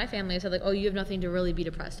 people in my family have said, like, oh, you have nothing to really be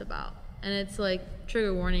depressed about. And it's, like,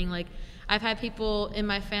 trigger warning. Like, I've had people in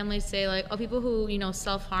my family say, like, oh, people who,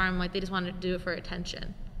 self-harm, like, they just want to do it for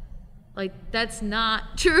attention. Like, that's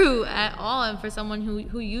not true at all. And for someone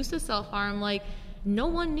who used to self-harm, like, no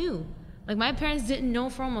one knew. Like, my parents didn't know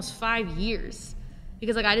for almost 5 years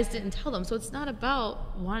because, like, I just didn't tell them. So it's not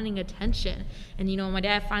about wanting attention. And, when my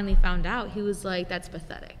dad finally found out, he was like, that's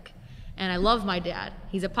pathetic. And I love my dad.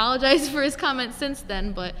 He's apologized for his comments since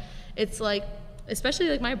then, but it's like, especially,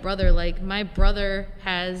 like, my brother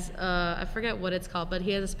has, I forget what it's called, but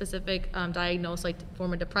he has a specific diagnosed, like,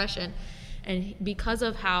 form of depression. And because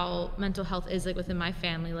of how mental health is, like, within my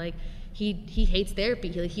family, like, he hates therapy.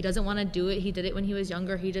 He doesn't want to do it. He did it when he was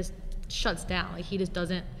younger. He just shuts down. Like, he just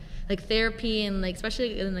doesn't, like, therapy, and, like,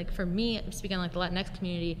 especially in, like, for me, speaking on, like, the Latinx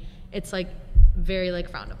community, it's, like, very, like,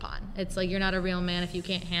 frowned upon. It's like, you're not a real man if you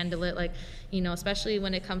can't handle it. Like, especially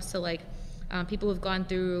when it comes to, like, people who've gone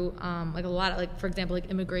through like a lot of, like, for example, like,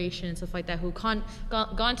 immigration and stuff like that, who gone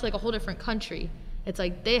to, like, a whole different country. It's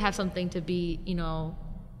like they have something to be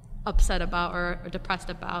upset about or depressed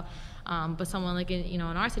about, but someone, like, in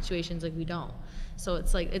our situations, like, we don't. So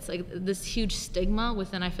it's like this huge stigma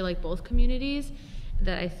within, I feel like, both communities,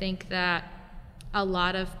 that I think that a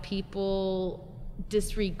lot of people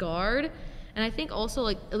disregard. And I think also,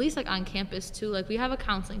 like, at least, like, on campus too, like, we have a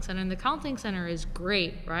counseling center, and the counseling center is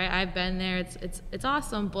great, right? I've been there, it's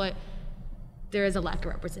awesome, but there is a lack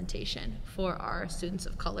of representation for our students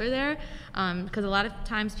of color there, because a lot of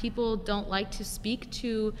times people don't like to speak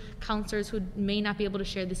to counselors who may not be able to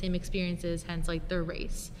share the same experiences, hence, like, their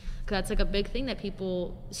race. Because that's, like, a big thing that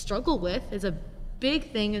people struggle with. It's a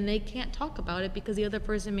big thing, and they can't talk about it because the other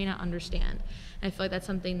person may not understand. And I feel like that's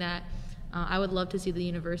something that I would love to see the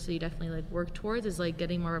university definitely, like, work towards, is, like,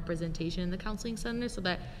 getting more representation in the counseling center, so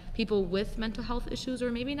that people with mental health issues,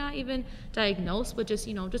 or maybe not even diagnosed, but just,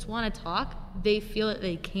 just want to talk, they feel that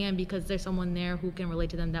they can, because there's someone there who can relate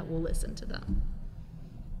to them, that will listen to them.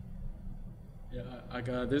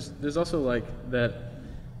 Yeah, there's also, like, that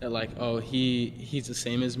like, oh, he's the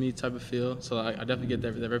same as me type of feel. So I definitely get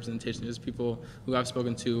that representation. There's people who I've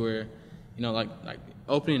spoken to where, like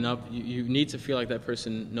opening up, you need to feel like that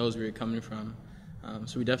person knows where you're coming from.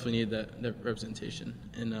 So we definitely need that representation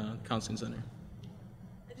in counseling center.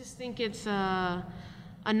 I just think it's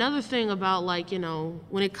another thing about, like,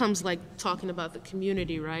 when it comes, like, talking about the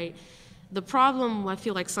community, right? The problem, I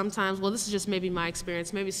feel like sometimes, well, this is just maybe my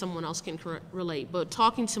experience, maybe someone else can relate, but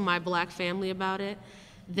talking to my Black family about it,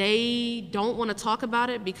 they don't want to talk about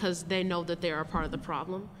it because they know that they are a part of the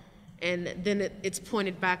problem. And then it's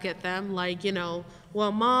pointed back at them, like,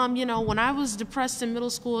 well, Mom, when I was depressed in middle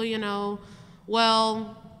school,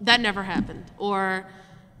 well, that never happened. Or,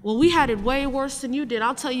 well, we had it way worse than you did,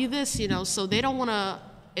 I'll tell you this, so they don't want to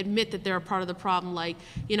admit that they're a part of the problem. Like,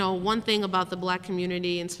 one thing about the Black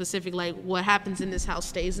community, and specific, like, what happens in this house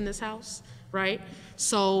stays in this house, right?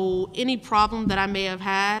 So any problem that I may have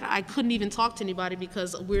had, I couldn't even talk to anybody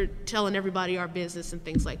because we're telling everybody our business and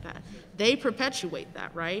things like that. They perpetuate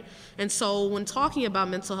that, right? And so when talking about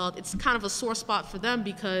mental health, it's kind of a sore spot for them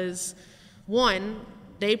because, one,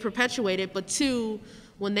 they perpetuate it, but two,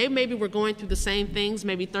 when they maybe were going through the same things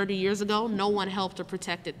maybe 30 years ago, no one helped or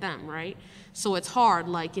protected them, right? So it's hard,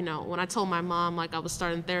 like, when I told my mom, like, I was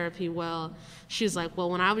starting therapy, well, she was like, well,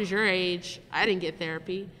 when I was your age, I didn't get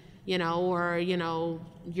therapy, or,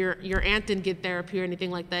 your aunt didn't get therapy or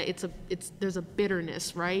anything like that. There's a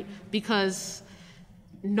bitterness, right? Because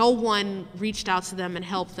no one reached out to them and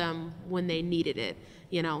helped them when they needed it,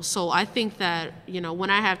 you know. So I think that, you know, when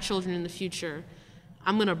I have children in the future,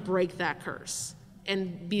 I'm gonna break that curse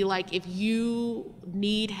and be like, if you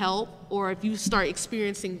need help or if you start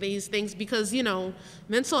experiencing these things, because, you know,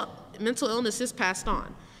 mental illness is passed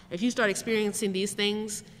on. If you start experiencing these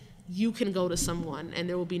things, you can go to someone and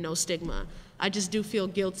there will be no stigma. I just do feel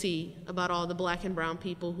guilty about all the Black and brown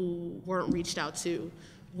people who weren't reached out to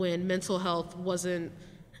when mental health was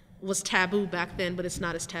taboo back then, but it's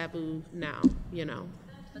not as taboo now, you know.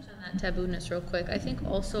 Touch on that taboo-ness real quick. I think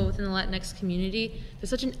also within the Latinx community,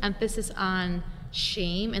 there's such an emphasis on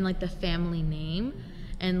shame and like the family name.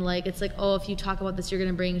 And like, it's like, oh, if you talk about this, you're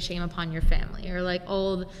gonna bring shame upon your family. Or like,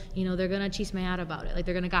 oh, you know, they're gonna chismear about it. Like,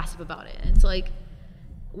 they're gonna gossip about it. And it's like,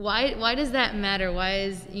 why does that matter? Why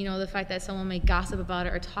is, you know, the fact that someone may gossip about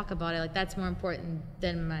it or talk about it, like, that's more important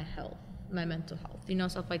than my health, my mental health, you know,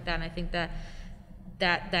 stuff like that. And I think that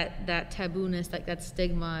taboo-ness, like that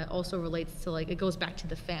stigma also relates to, like, it goes back to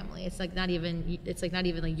the family. It's like not even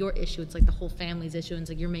like your issue, it's like the whole family's issue, and it's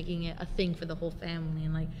like you're making it a thing for the whole family,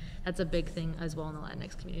 and like that's a big thing as well in the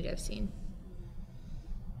Latinx community I've seen.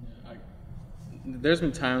 There's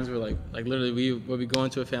been times where like literally we'll be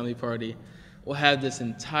going to a family party, we'll have this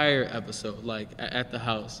entire episode like at the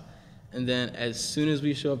house, and then as soon as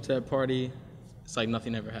we show up to that party, it's like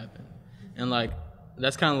nothing ever happened. And like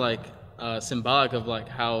that's kind of like symbolic of like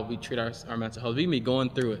how we treat our mental health. We can be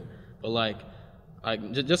going through it, but like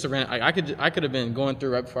just a random, I could have been going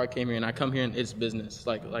through right before I came here, and I come here and it's business.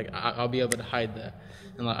 Like I'll be able to hide that,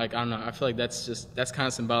 and like I don't know. I feel like that's kind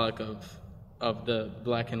of symbolic of the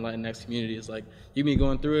Black and Latinx community. It's like you can be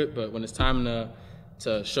going through it, but when it's time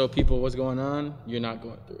to show people what's going on, you're not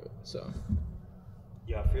going through it. So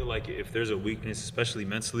yeah, I feel like if there's a weakness, especially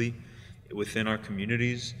mentally, within our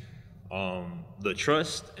communities, the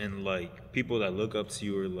trust and like people that look up to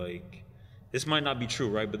you are like, this might not be true,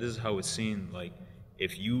 right? But this is how it's seen. Like,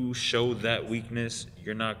 if you show that weakness,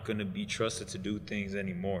 you're not gonna be trusted to do things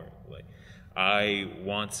anymore. Like, I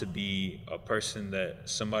want to be a person that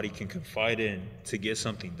somebody can confide in to get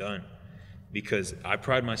something done, because I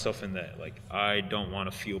pride myself in that. Like, I don't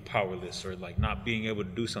want to feel powerless or like not being able to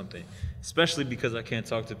do something, especially because I can't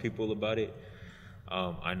talk to people about it.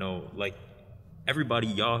 I know like everybody,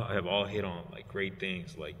 y'all have all hit on like great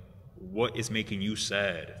things. Like, what is making you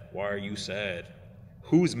sad? Why are you sad?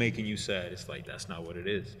 Who's making you sad? It's like, that's not what it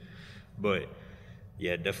is. But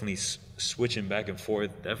yeah, definitely switching back and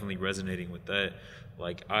forth, definitely resonating with that.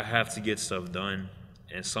 Like, I have to get stuff done,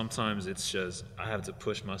 and sometimes it's just I have to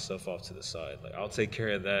push myself off to the side. Like, I'll take care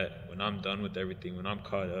of that when I'm done with everything, when I'm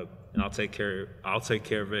caught up, and I'll take care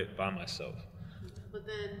of it by myself. But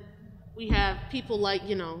then we have people like,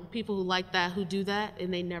 you know, people who like that, who do that,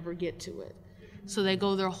 and they never get to it. So they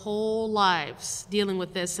go their whole lives dealing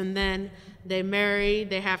with this, and then they marry,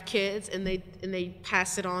 they have kids, and they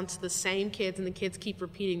pass it on to the same kids, and the kids keep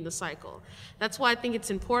repeating the cycle. That's why I think it's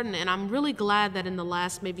important, and I'm really glad that in the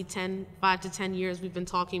last maybe 5 to 10 years, we've been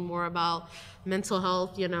talking more about mental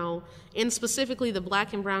health, you know, in specifically the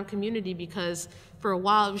Black and brown community, because for a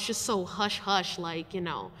while it was just so hush-hush, like, you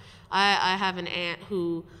know, I have an aunt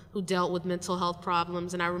who dealt with mental health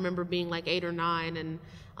problems, and I remember being like 8 or 9, and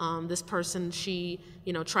this person, she,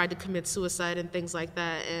 you know, tried to commit suicide and things like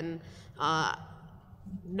that, and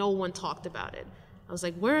no one talked about it. I was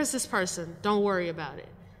like, where is this person? Don't worry about it.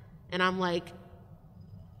 And I'm like,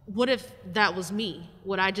 what if that was me?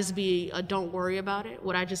 Would I just be a don't worry about it?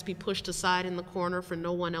 Would I just be pushed aside in the corner for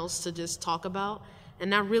no one else to just talk about?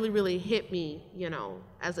 And that really, really hit me, you know,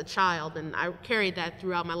 as a child, and I carried that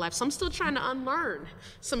throughout my life. So I'm still trying to unlearn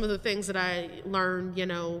some of the things that I learned, you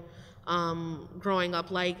know, growing up.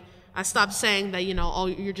 Like, I stopped saying that, you know, oh,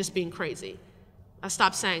 you're just being crazy. I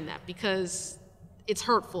stopped saying that because it's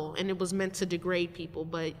hurtful and it was meant to degrade people,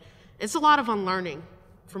 but it's a lot of unlearning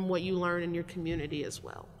from what you learn in your community as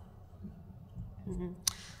well. Mm-hmm.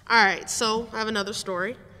 All right, so I have another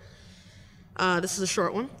story. This is a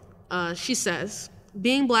short one. She says,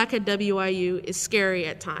 being Black at WIU is scary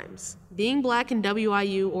at times. Being Black in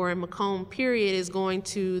WIU or in Macomb, period, is going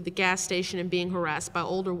to the gas station and being harassed by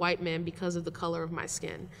older white men because of the color of my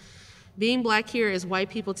skin. Being Black here is white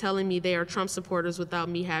people telling me they are Trump supporters without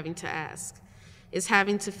me having to ask. It's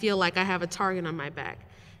having to feel like I have a target on my back.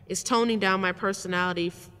 It's toning down my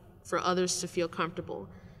personality for others to feel comfortable.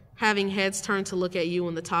 Having heads turn to look at you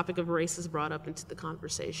when the topic of race is brought up into the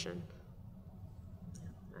conversation.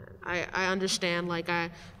 I understand, like,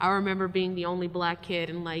 I remember being the only Black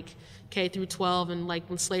kid in, like, K through 12, and, like,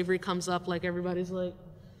 when slavery comes up, like, everybody's like,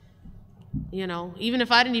 you know, even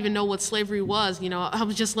if I didn't even know what slavery was, you know, I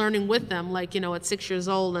was just learning with them, like, you know, at 6 years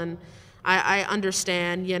old, and I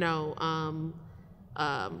understand,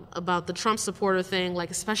 about the Trump supporter thing,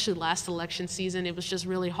 like especially last election season, it was just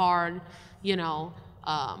really hard,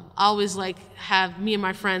 I always have me and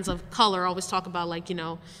my friends of color always talk about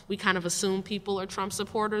we kind of assume people are Trump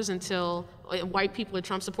supporters until white people are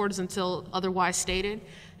Trump supporters until otherwise stated,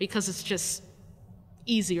 because it's just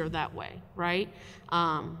easier that way, right?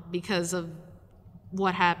 Because of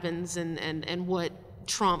what happens and what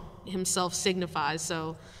Trump himself signifies.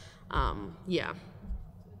 So, yeah.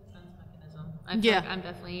 I feel like I'm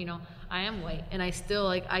definitely, I am white, and I still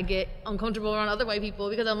I get uncomfortable around other white people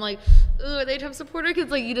because I'm like, ooh, are they Trump supporter?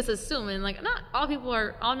 Because you just assume, and not all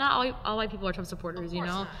white people are Trump supporters,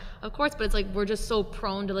 Not. Of course, but it's we're just so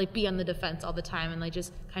prone to be on the defense all the time, and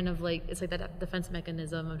just kind of it's that defense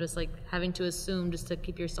mechanism of just having to assume just to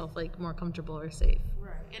keep yourself more comfortable or safe.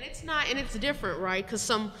 Right, and it's different, right? Because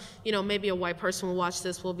some, maybe a white person will watch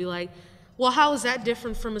this will be like, well, how is that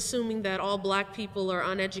different from assuming that all black people are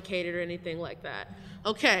uneducated or anything like that?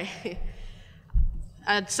 Okay.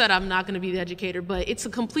 I said I'm not going to be the educator, but it's a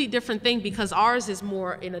complete different thing because ours is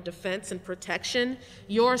more in a defense and protection.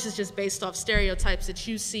 Yours is just based off stereotypes that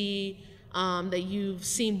you see, that you've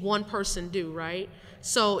seen one person do, right?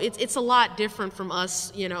 So it's a lot different from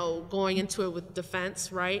us, going into it with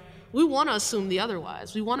defense, right? We want to assume the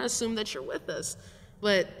otherwise. We want to assume that you're with us,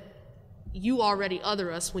 but you already other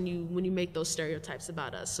us when you make those stereotypes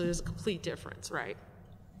about us. So there's a complete difference, right?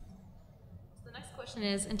 The next question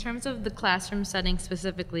is, in terms of the classroom setting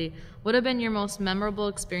specifically, what have been your most memorable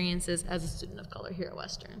experiences as a student of color here at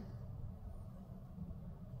Western?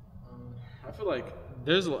 I feel like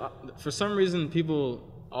there's a lot, for some reason people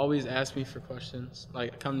always ask me for questions,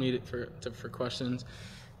 come to me for questions,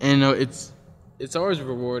 and it's always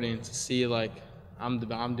rewarding to see I'm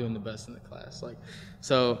doing the best in the class,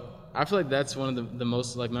 so I feel like that's one of the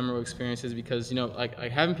most memorable experiences because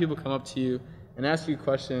having people come up to you and ask you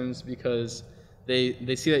questions because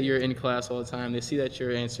they see that you're in class all the time, they see that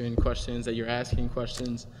you're answering questions, that you're asking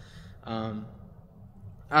questions. I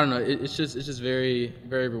don't know, it's just very,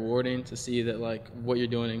 very rewarding to see that what you're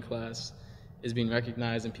doing in class is being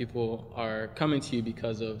recognized and people are coming to you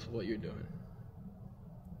because of what you're doing.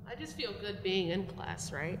 I just feel good being in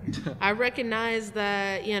class, right? I recognize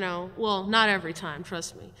that, well, not every time,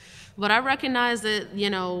 trust me, but I recognize that,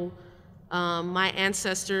 my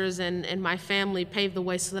ancestors and my family paved the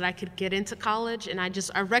way so that I could get into college, and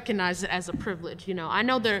I recognize it as a privilege. I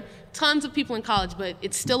know there are tons of people in college, but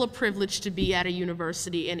it's still a privilege to be at a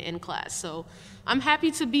university and in class. So I'm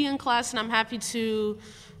happy to be in class, and I'm happy to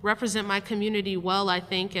represent my community well, I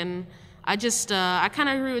think, and I kind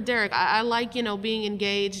of agree with Derek. I like, being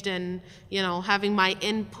engaged and, having my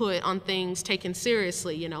input on things taken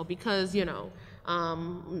seriously, because,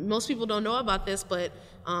 most people don't know about this, but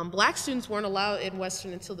black students weren't allowed in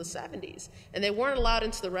Western until the 70s, and they weren't allowed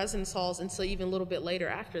into the residence halls until even a little bit later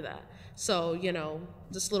after that. So,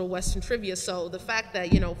 just little Western trivia. So the fact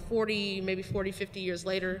that, 40, 50 years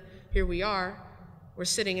later, here we are, we're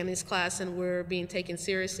sitting in this class and we're being taken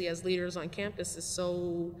seriously as leaders on campus is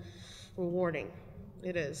so rewarding.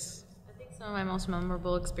 It is. I think some of my most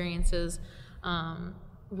memorable experiences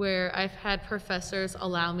where I've had professors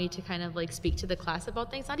allow me to kind of speak to the class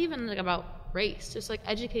about things, not even about race, just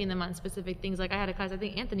educating them on specific things. I had a class, I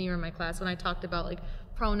think Anthony, you were in my class when I talked about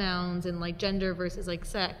pronouns and gender versus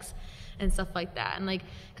sex and stuff like that. And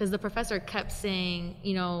because the professor kept saying,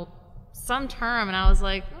 some term, and I was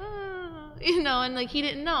like, and he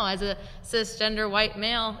didn't know. As a cisgender white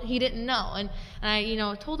male, he didn't know. And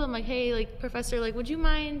I, told him hey, professor, would you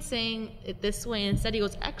mind saying it this way? And instead he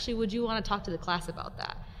goes, actually, would you want to talk to the class about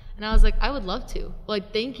that? And I was like, I would love to.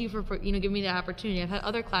 Thank you for giving me the opportunity. I've had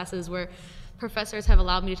other classes where professors have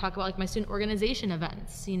allowed me to talk about my student organization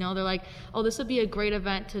events. They're like, oh, this would be a great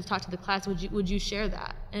event to talk to the class. Would you share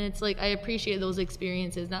that? And it's I appreciate those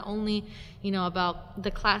experiences, not only, about the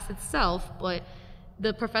class itself, but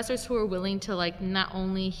the professors who are willing to not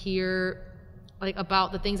only hear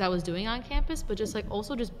about the things I was doing on campus, but just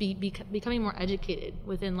also just becoming more educated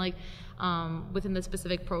within within the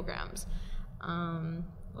specific programs.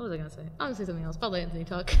 What was I gonna say? I was gonna say something else. I'll let Anthony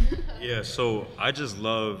talk. Yeah, so I just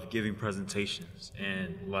love giving presentations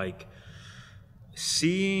and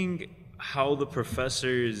seeing how the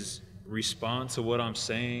professors respond to what I'm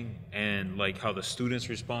saying and how the students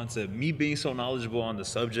respond to me being so knowledgeable on the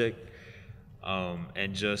subject.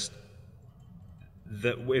 And just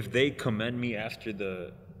that if they commend me after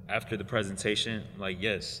the presentation,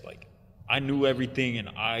 yes, I knew everything and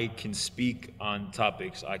I can speak on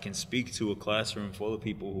topics. I can speak to a classroom full of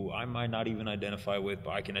people who I might not even identify with,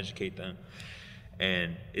 but I can educate them.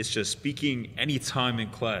 And it's just speaking any time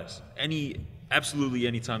in class, any absolutely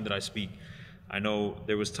any time that I speak. I know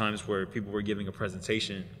there was times where people were giving a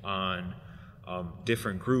presentation on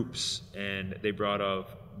different groups, and they brought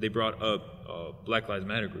up Black Lives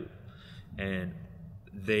Matter group, and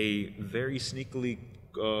they very sneakily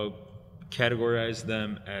categorized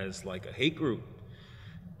them as like a hate group,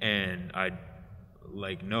 and I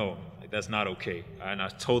like, no, like that's not okay. And I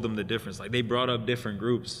told them the difference. Like, they brought up different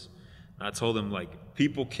groups, and I told them, like,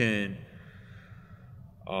 people can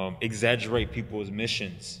exaggerate people's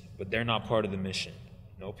missions, but they're not part of the mission.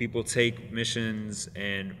 You know, people take missions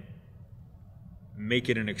and make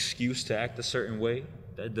it an excuse to act a certain way.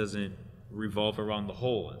 That doesn't revolve around the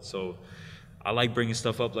whole. And so I like bringing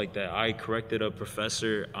stuff up like that. I corrected a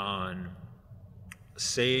professor on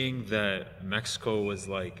saying that Mexico was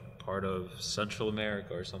like part of Central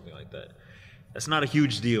America or something like that. That's not a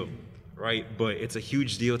huge deal, right? But it's a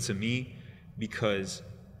huge deal to me because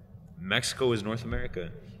Mexico is North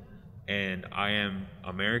America, and I am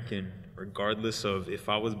American regardless of if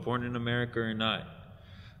I was born in America or not.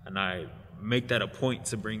 And I make that a point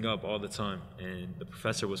to bring up all the time. And the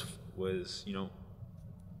professor was you know,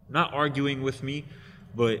 not arguing with me,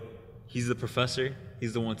 but he's the professor,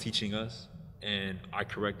 he's the one teaching us, and I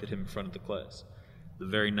corrected him in front of the class. The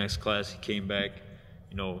very next class, he came back,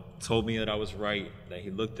 you know, told me that I was right, that he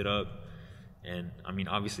looked it up, and I mean,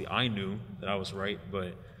 obviously I knew that I was right,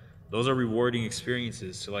 but those are rewarding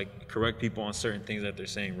experiences to like correct people on certain things that they're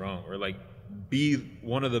saying wrong, or like be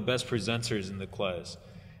one of the best presenters in the class,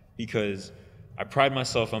 because I pride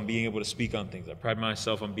myself on being able to speak on things. I pride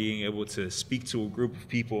myself on being able to speak to a group of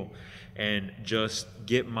people and just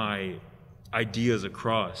get my ideas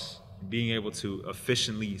across, being able to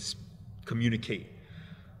efficiently communicate.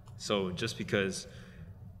 So just because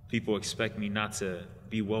people expect me not to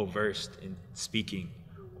be well-versed in speaking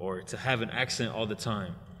or to have an accent all the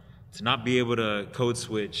time, to not be able to code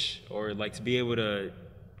switch, or like to be able to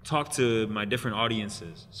talk to my different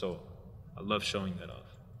audiences. So I love showing that off.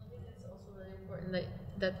 I think it's also really important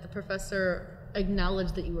that the professor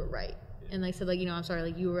acknowledged that you were right. And like said, like, you know, I'm sorry,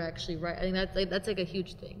 like, you were actually right. I think that's like a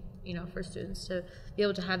huge thing, you know, for students to be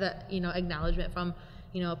able to have that, you know, acknowledgement from,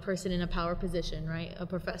 you know, a person in a power position, right? A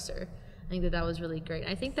professor. I think that was really great.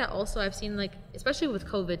 I think that also I've seen, like, especially with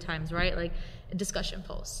COVID times, right? Like discussion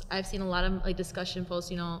posts. I've seen a lot of like discussion posts,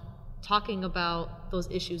 you know, talking about those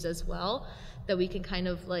issues as well, that we can kind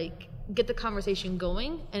of like get the conversation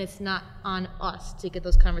going, and it's not on us to get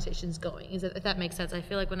those conversations going. If that makes sense. I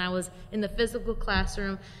feel like when I was in the physical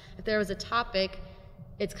classroom, if there was a topic,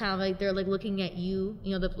 it's kind of like they're like looking at you,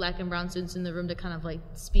 you know, the Black and brown students in the room, to kind of like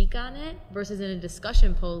speak on it, versus in a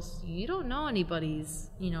discussion post, you don't know anybody's,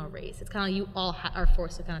 you know, race. It's kind of like you all are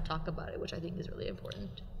forced to kind of talk about it, which I think is really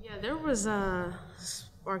important. Yeah, there was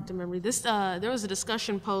sparked a memory. There was a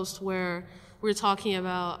discussion post where we were talking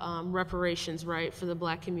about reparations, right, for the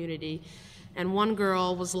Black community, and one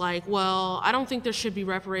girl was like, "Well, I don't think there should be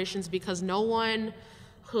reparations because no one's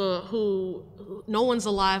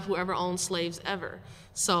alive who ever owned slaves ever."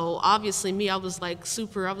 So obviously, me, I was like,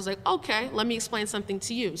 okay, let me explain something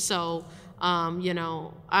to you. So, you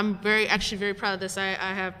know, I'm actually very proud of this. I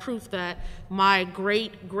have proof that my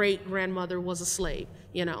great-great-grandmother was a slave.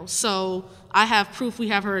 You know, so I have proof. We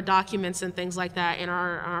have her documents and things like that in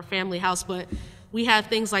our family house, but we had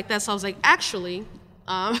things like that. So I was like, actually,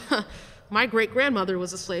 my great-grandmother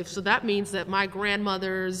was a slave, so that means that my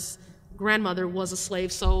grandmother's grandmother was a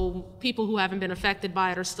slave. So people who haven't been affected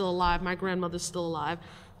by it are still alive. My grandmother's still alive.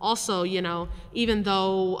 Also, you know, even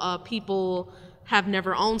though people have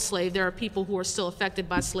never owned slaves, there are people who are still affected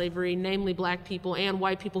by slavery, namely Black people and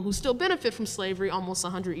white people, who still benefit from slavery almost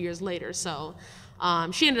 100 years later. So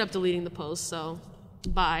she ended up deleting the post, so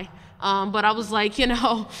bye. But I was like, you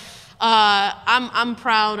know, I'm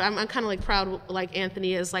proud. I'm kind of like proud, like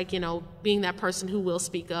Anthony is, like, you know, being that person who will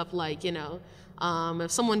speak up. Like, you know,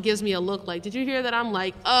 if someone gives me a look like, "Did you hear that?" I'm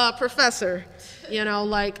like, professor, you know,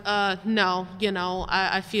 like, no, you know,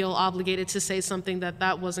 I feel obligated to say something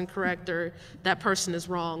that wasn't correct or that person is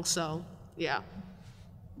wrong. So, yeah.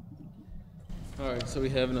 All right, so we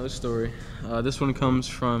have another story. This one comes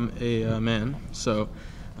from a man. So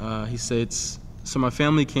he states, "So my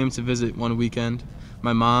family came to visit one weekend,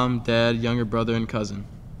 my mom, dad, younger brother, and cousin.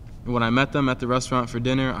 And when I met them at the restaurant for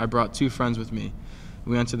dinner, I brought 2 friends with me.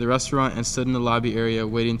 We entered the restaurant and stood in the lobby area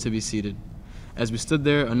waiting to be seated. As we stood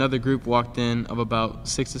there, another group walked in of about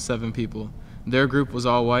 6 to 7 people. Their group was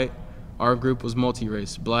all white. Our group was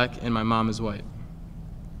multi-race, Black, and my mom is white.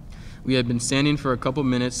 We had been standing for a couple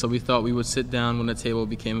minutes, so we thought we would sit down when the table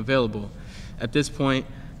became available. At this point,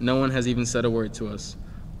 no one has even said a word to us.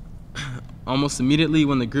 Almost immediately,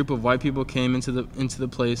 when the group of white people came into the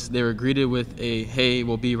place, they were greeted with a, 'Hey,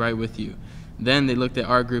 we'll be right with you.' Then they looked at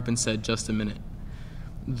our group and said, "Just a minute."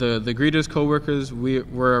 The greeters' coworkers, we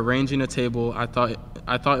were arranging a table. I thought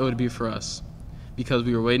it would be for us, because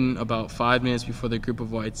we were waiting about 5 minutes before the group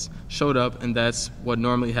of whites showed up, and that's what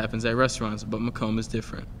normally happens at restaurants, but Macomb is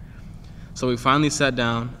different. So we finally sat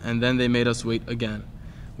down, and then they made us wait again.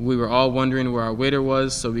 We were all wondering where our waiter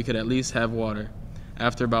was so we could at least have water.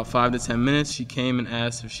 After about 5 to 10 minutes, she came and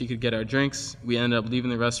asked if she could get our drinks. We ended up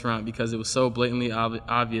leaving the restaurant because it was so blatantly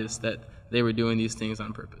obvious that they were doing these things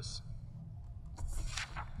on purpose.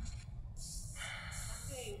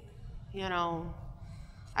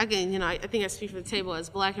 I think I speak for the table. As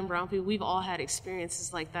Black and brown people, we've all had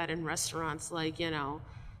experiences like that in restaurants, like,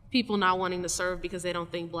 people not wanting to serve because they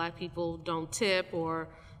don't think Black people don't tip, or,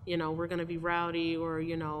 we're going to be rowdy, or,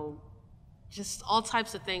 just all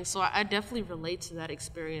types of things. So I definitely relate to that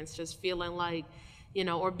experience, just feeling like,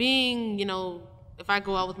 or being, if I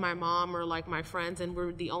go out with my mom or like my friends and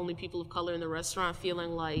we're the only people of color in the restaurant,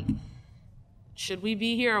 feeling like, should we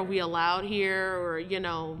be here? Are we allowed here? Or,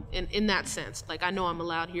 in that sense, like, I know I'm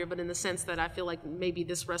allowed here, but in the sense that I feel like maybe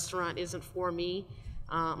this restaurant isn't for me.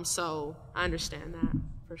 So I understand that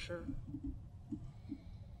for sure.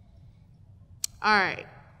 All right.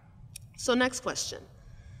 So next question.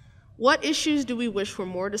 What issues do we wish were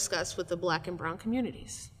more discussed with the Black and brown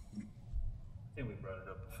communities? I think we brought it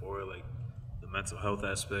up before, like the mental health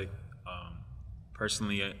aspect.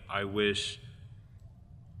 Personally, I wish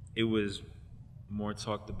it was more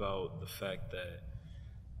talked about the fact that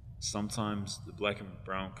sometimes the Black and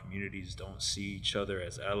brown communities don't see each other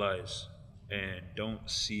as allies, and don't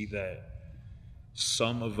see that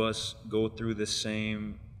some of us go through the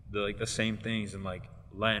same things, and like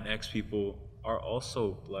Latinx people are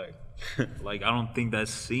also Black. Like, I don't think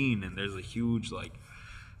that's seen, and there's a huge like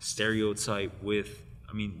stereotype with,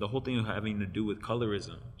 the whole thing having to do with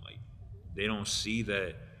colorism. Like, they don't see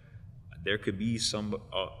that there could be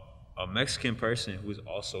a Mexican person who is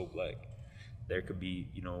also Black. There could be,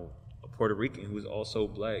 a Puerto Rican who is also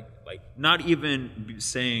Black. Like, not even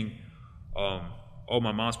saying, oh,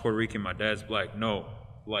 my mom's Puerto Rican, my dad's Black. No,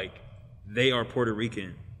 like, they are Puerto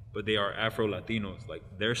Rican, but they are Afro-Latinos. Like,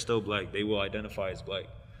 they're still Black. They will identify as Black.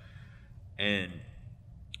 And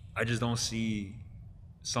I just don't see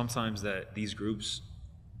sometimes that these groups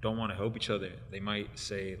don't want to help each other. They might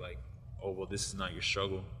say, like, oh, well, this is not your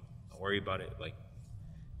struggle. Don't worry about it. Like,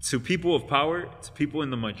 to people of power, to people in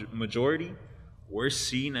the majority, we're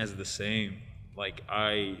seen as the same. Like,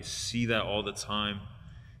 I see that all the time.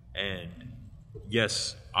 And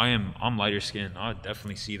yes, I'm lighter skinned. I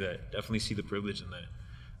definitely see that. Definitely see the privilege in that.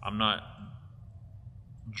 I'm not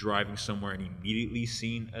driving somewhere and immediately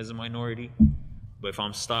seen as a minority, but if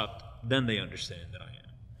I'm stopped, then they understand that I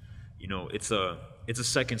am. It's a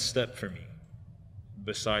second step for me.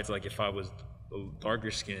 Besides, like, if I was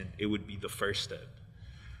darker skinned, it would be the first step.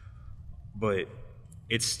 But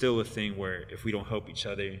it's still a thing where if we don't help each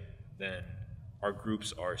other, then our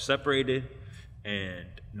groups are separated and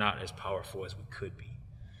not as powerful as we could be.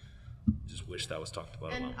 Just wish that was talked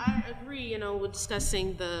about a lot. And I agree, with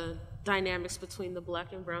discussing the dynamics between the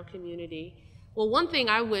Black and brown community. Well, one thing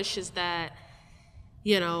I wish is that,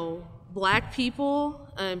 Black people,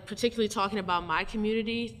 and particularly talking about my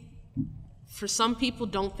community, for some people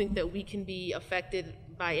don't think that we can be affected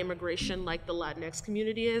by immigration like the Latinx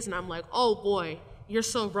community is. And I'm like, oh boy, you're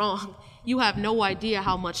so wrong. You have no idea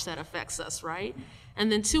how much that affects us, right?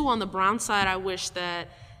 And then two, on the brown side, I wish that,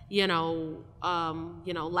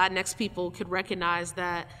 Latinx people could recognize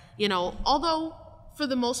that, although for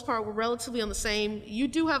the most part we're relatively on the same, you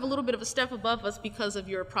do have a little bit of a step above us because of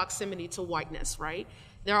your proximity to whiteness, right?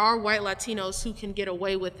 There are white Latinos who can get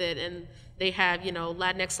away with it, and they have,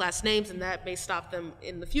 Latinx last names, and that may stop them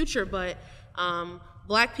in the future, but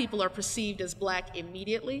Black people are perceived as Black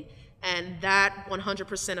immediately, and that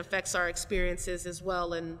 100% affects our experiences as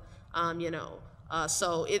well. And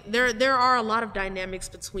so there are a lot of dynamics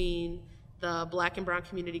between the Black and brown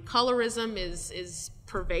community. Colorism is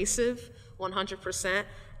pervasive, 100%.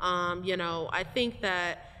 I think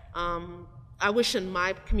that I wish in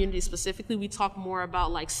my community specifically we talk more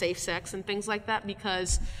about like safe sex and things like that,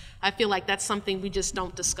 because I feel like that's something we just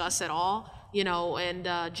don't discuss at all,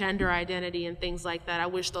 and gender identity and things like that. I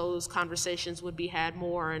wish those conversations would be had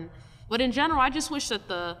more. But in general, I just wish that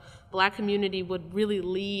the Black community would really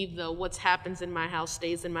leave the what's happens in my house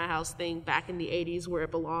stays in my house thing back in the 80s where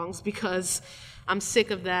it belongs, because I'm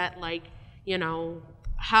sick of that,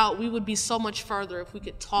 how we would be so much further if we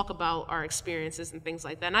could talk about our experiences and things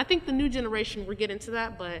like that. And I think the new generation, we're getting to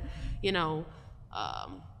that, but, the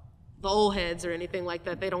old heads or anything like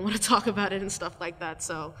that, they don't want to talk about it and stuff like that.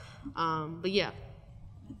 So, but yeah.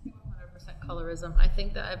 100% colorism. I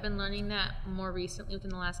think that I've been learning that more recently within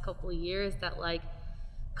the last couple of years, that like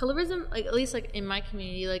colorism, like at least like in my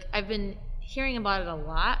community, like I've been hearing about it a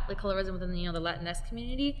lot, like colorism within the Latinx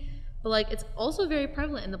community, but like it's also very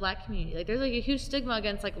prevalent in the Black community. Like there's like a huge stigma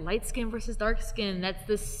against like light skin versus dark skin. That's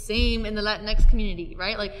the same in the Latinx community,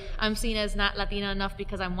 right? Like I'm seen as not Latina enough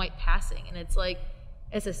because I'm white passing, and it's like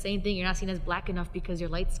it's the same thing. You're not seen as Black enough because you're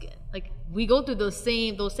light skinned. Like we go through those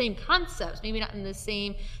same concepts, maybe not in the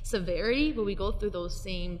same severity, but we go through those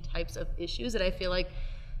same types of issues that I feel like,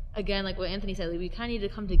 again, like what Anthony said, like we kind of need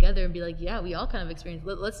to come together and be like, yeah, we all kind of experience.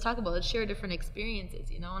 Let's talk about, let's share different experiences,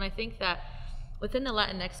 And I think that within the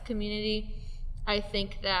Latinx community, I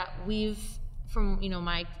think that we've, from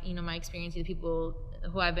my experience with people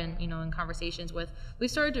who I've been in conversations with, we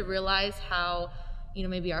started to realize how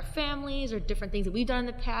maybe our families or different things that we've done in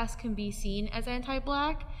the past can be seen as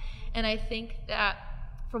anti-Black. And I think that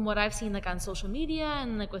from what I've seen like on social media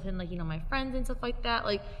and like within like my friends and stuff like that,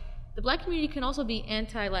 like the Black community can also be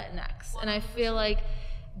anti-Latinx. And I feel like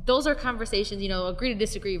those are conversations, agree to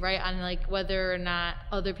disagree, right, on like whether or not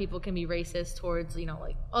other people can be racist towards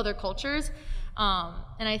like other cultures.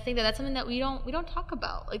 And I think that that's something that we don't talk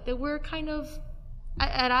about, like that we're kind of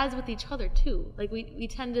at odds with each other too. Like we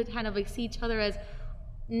tend to kind of like see each other as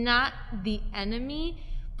not the enemy,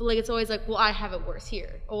 but like it's always like, well, I have it worse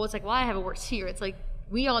here, or it's like, well, I have it worse here. It's like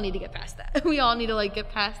we all need to get past that. We all need to like get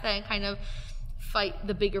past that and kind of fight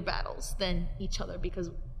the bigger battles than each other, because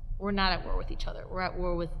we're not at war with each other. We're at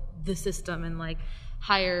war with the system and like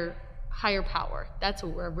higher power. That's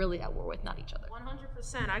what we're really at war with, not each other.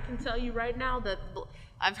 100%. I can tell you right now that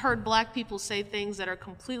I've heard Black people say things that are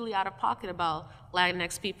completely out of pocket about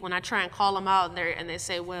Latinx people, and I try and call them out, and they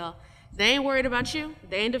say, well, they ain't worried about you,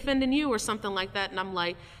 they ain't defending you, or something like that. And I'm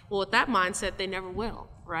like, well, with that mindset, they never will,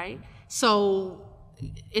 right? So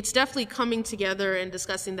it's definitely coming together and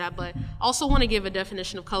discussing that, but also want to give a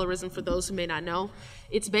definition of colorism for those who may not know.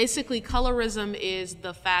 It's basically, colorism is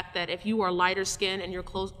the fact that if you are lighter skinned and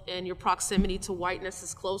your proximity to whiteness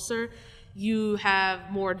is closer, you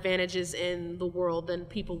have more advantages in the world than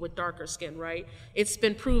people with darker skin, right? It's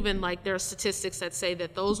been proven, like there are statistics that say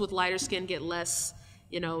that those with lighter skin get less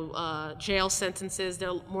jail sentences,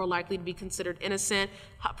 they're more likely to be considered innocent,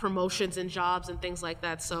 promotions in jobs and things like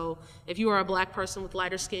that. So if you are a Black person with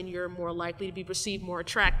lighter skin, you're more likely to be perceived more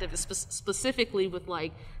attractive, specifically with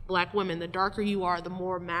like Black women. The darker you are, the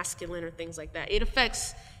more masculine or things like that. It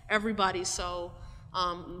affects everybody, so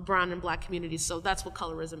brown and Black communities. So that's what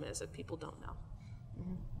colorism is, if people don't know.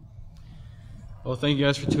 Well, thank you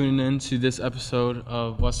guys for tuning in to this episode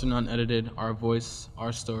of Western Unedited, Our Voice,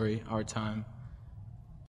 Our Story, Our Time.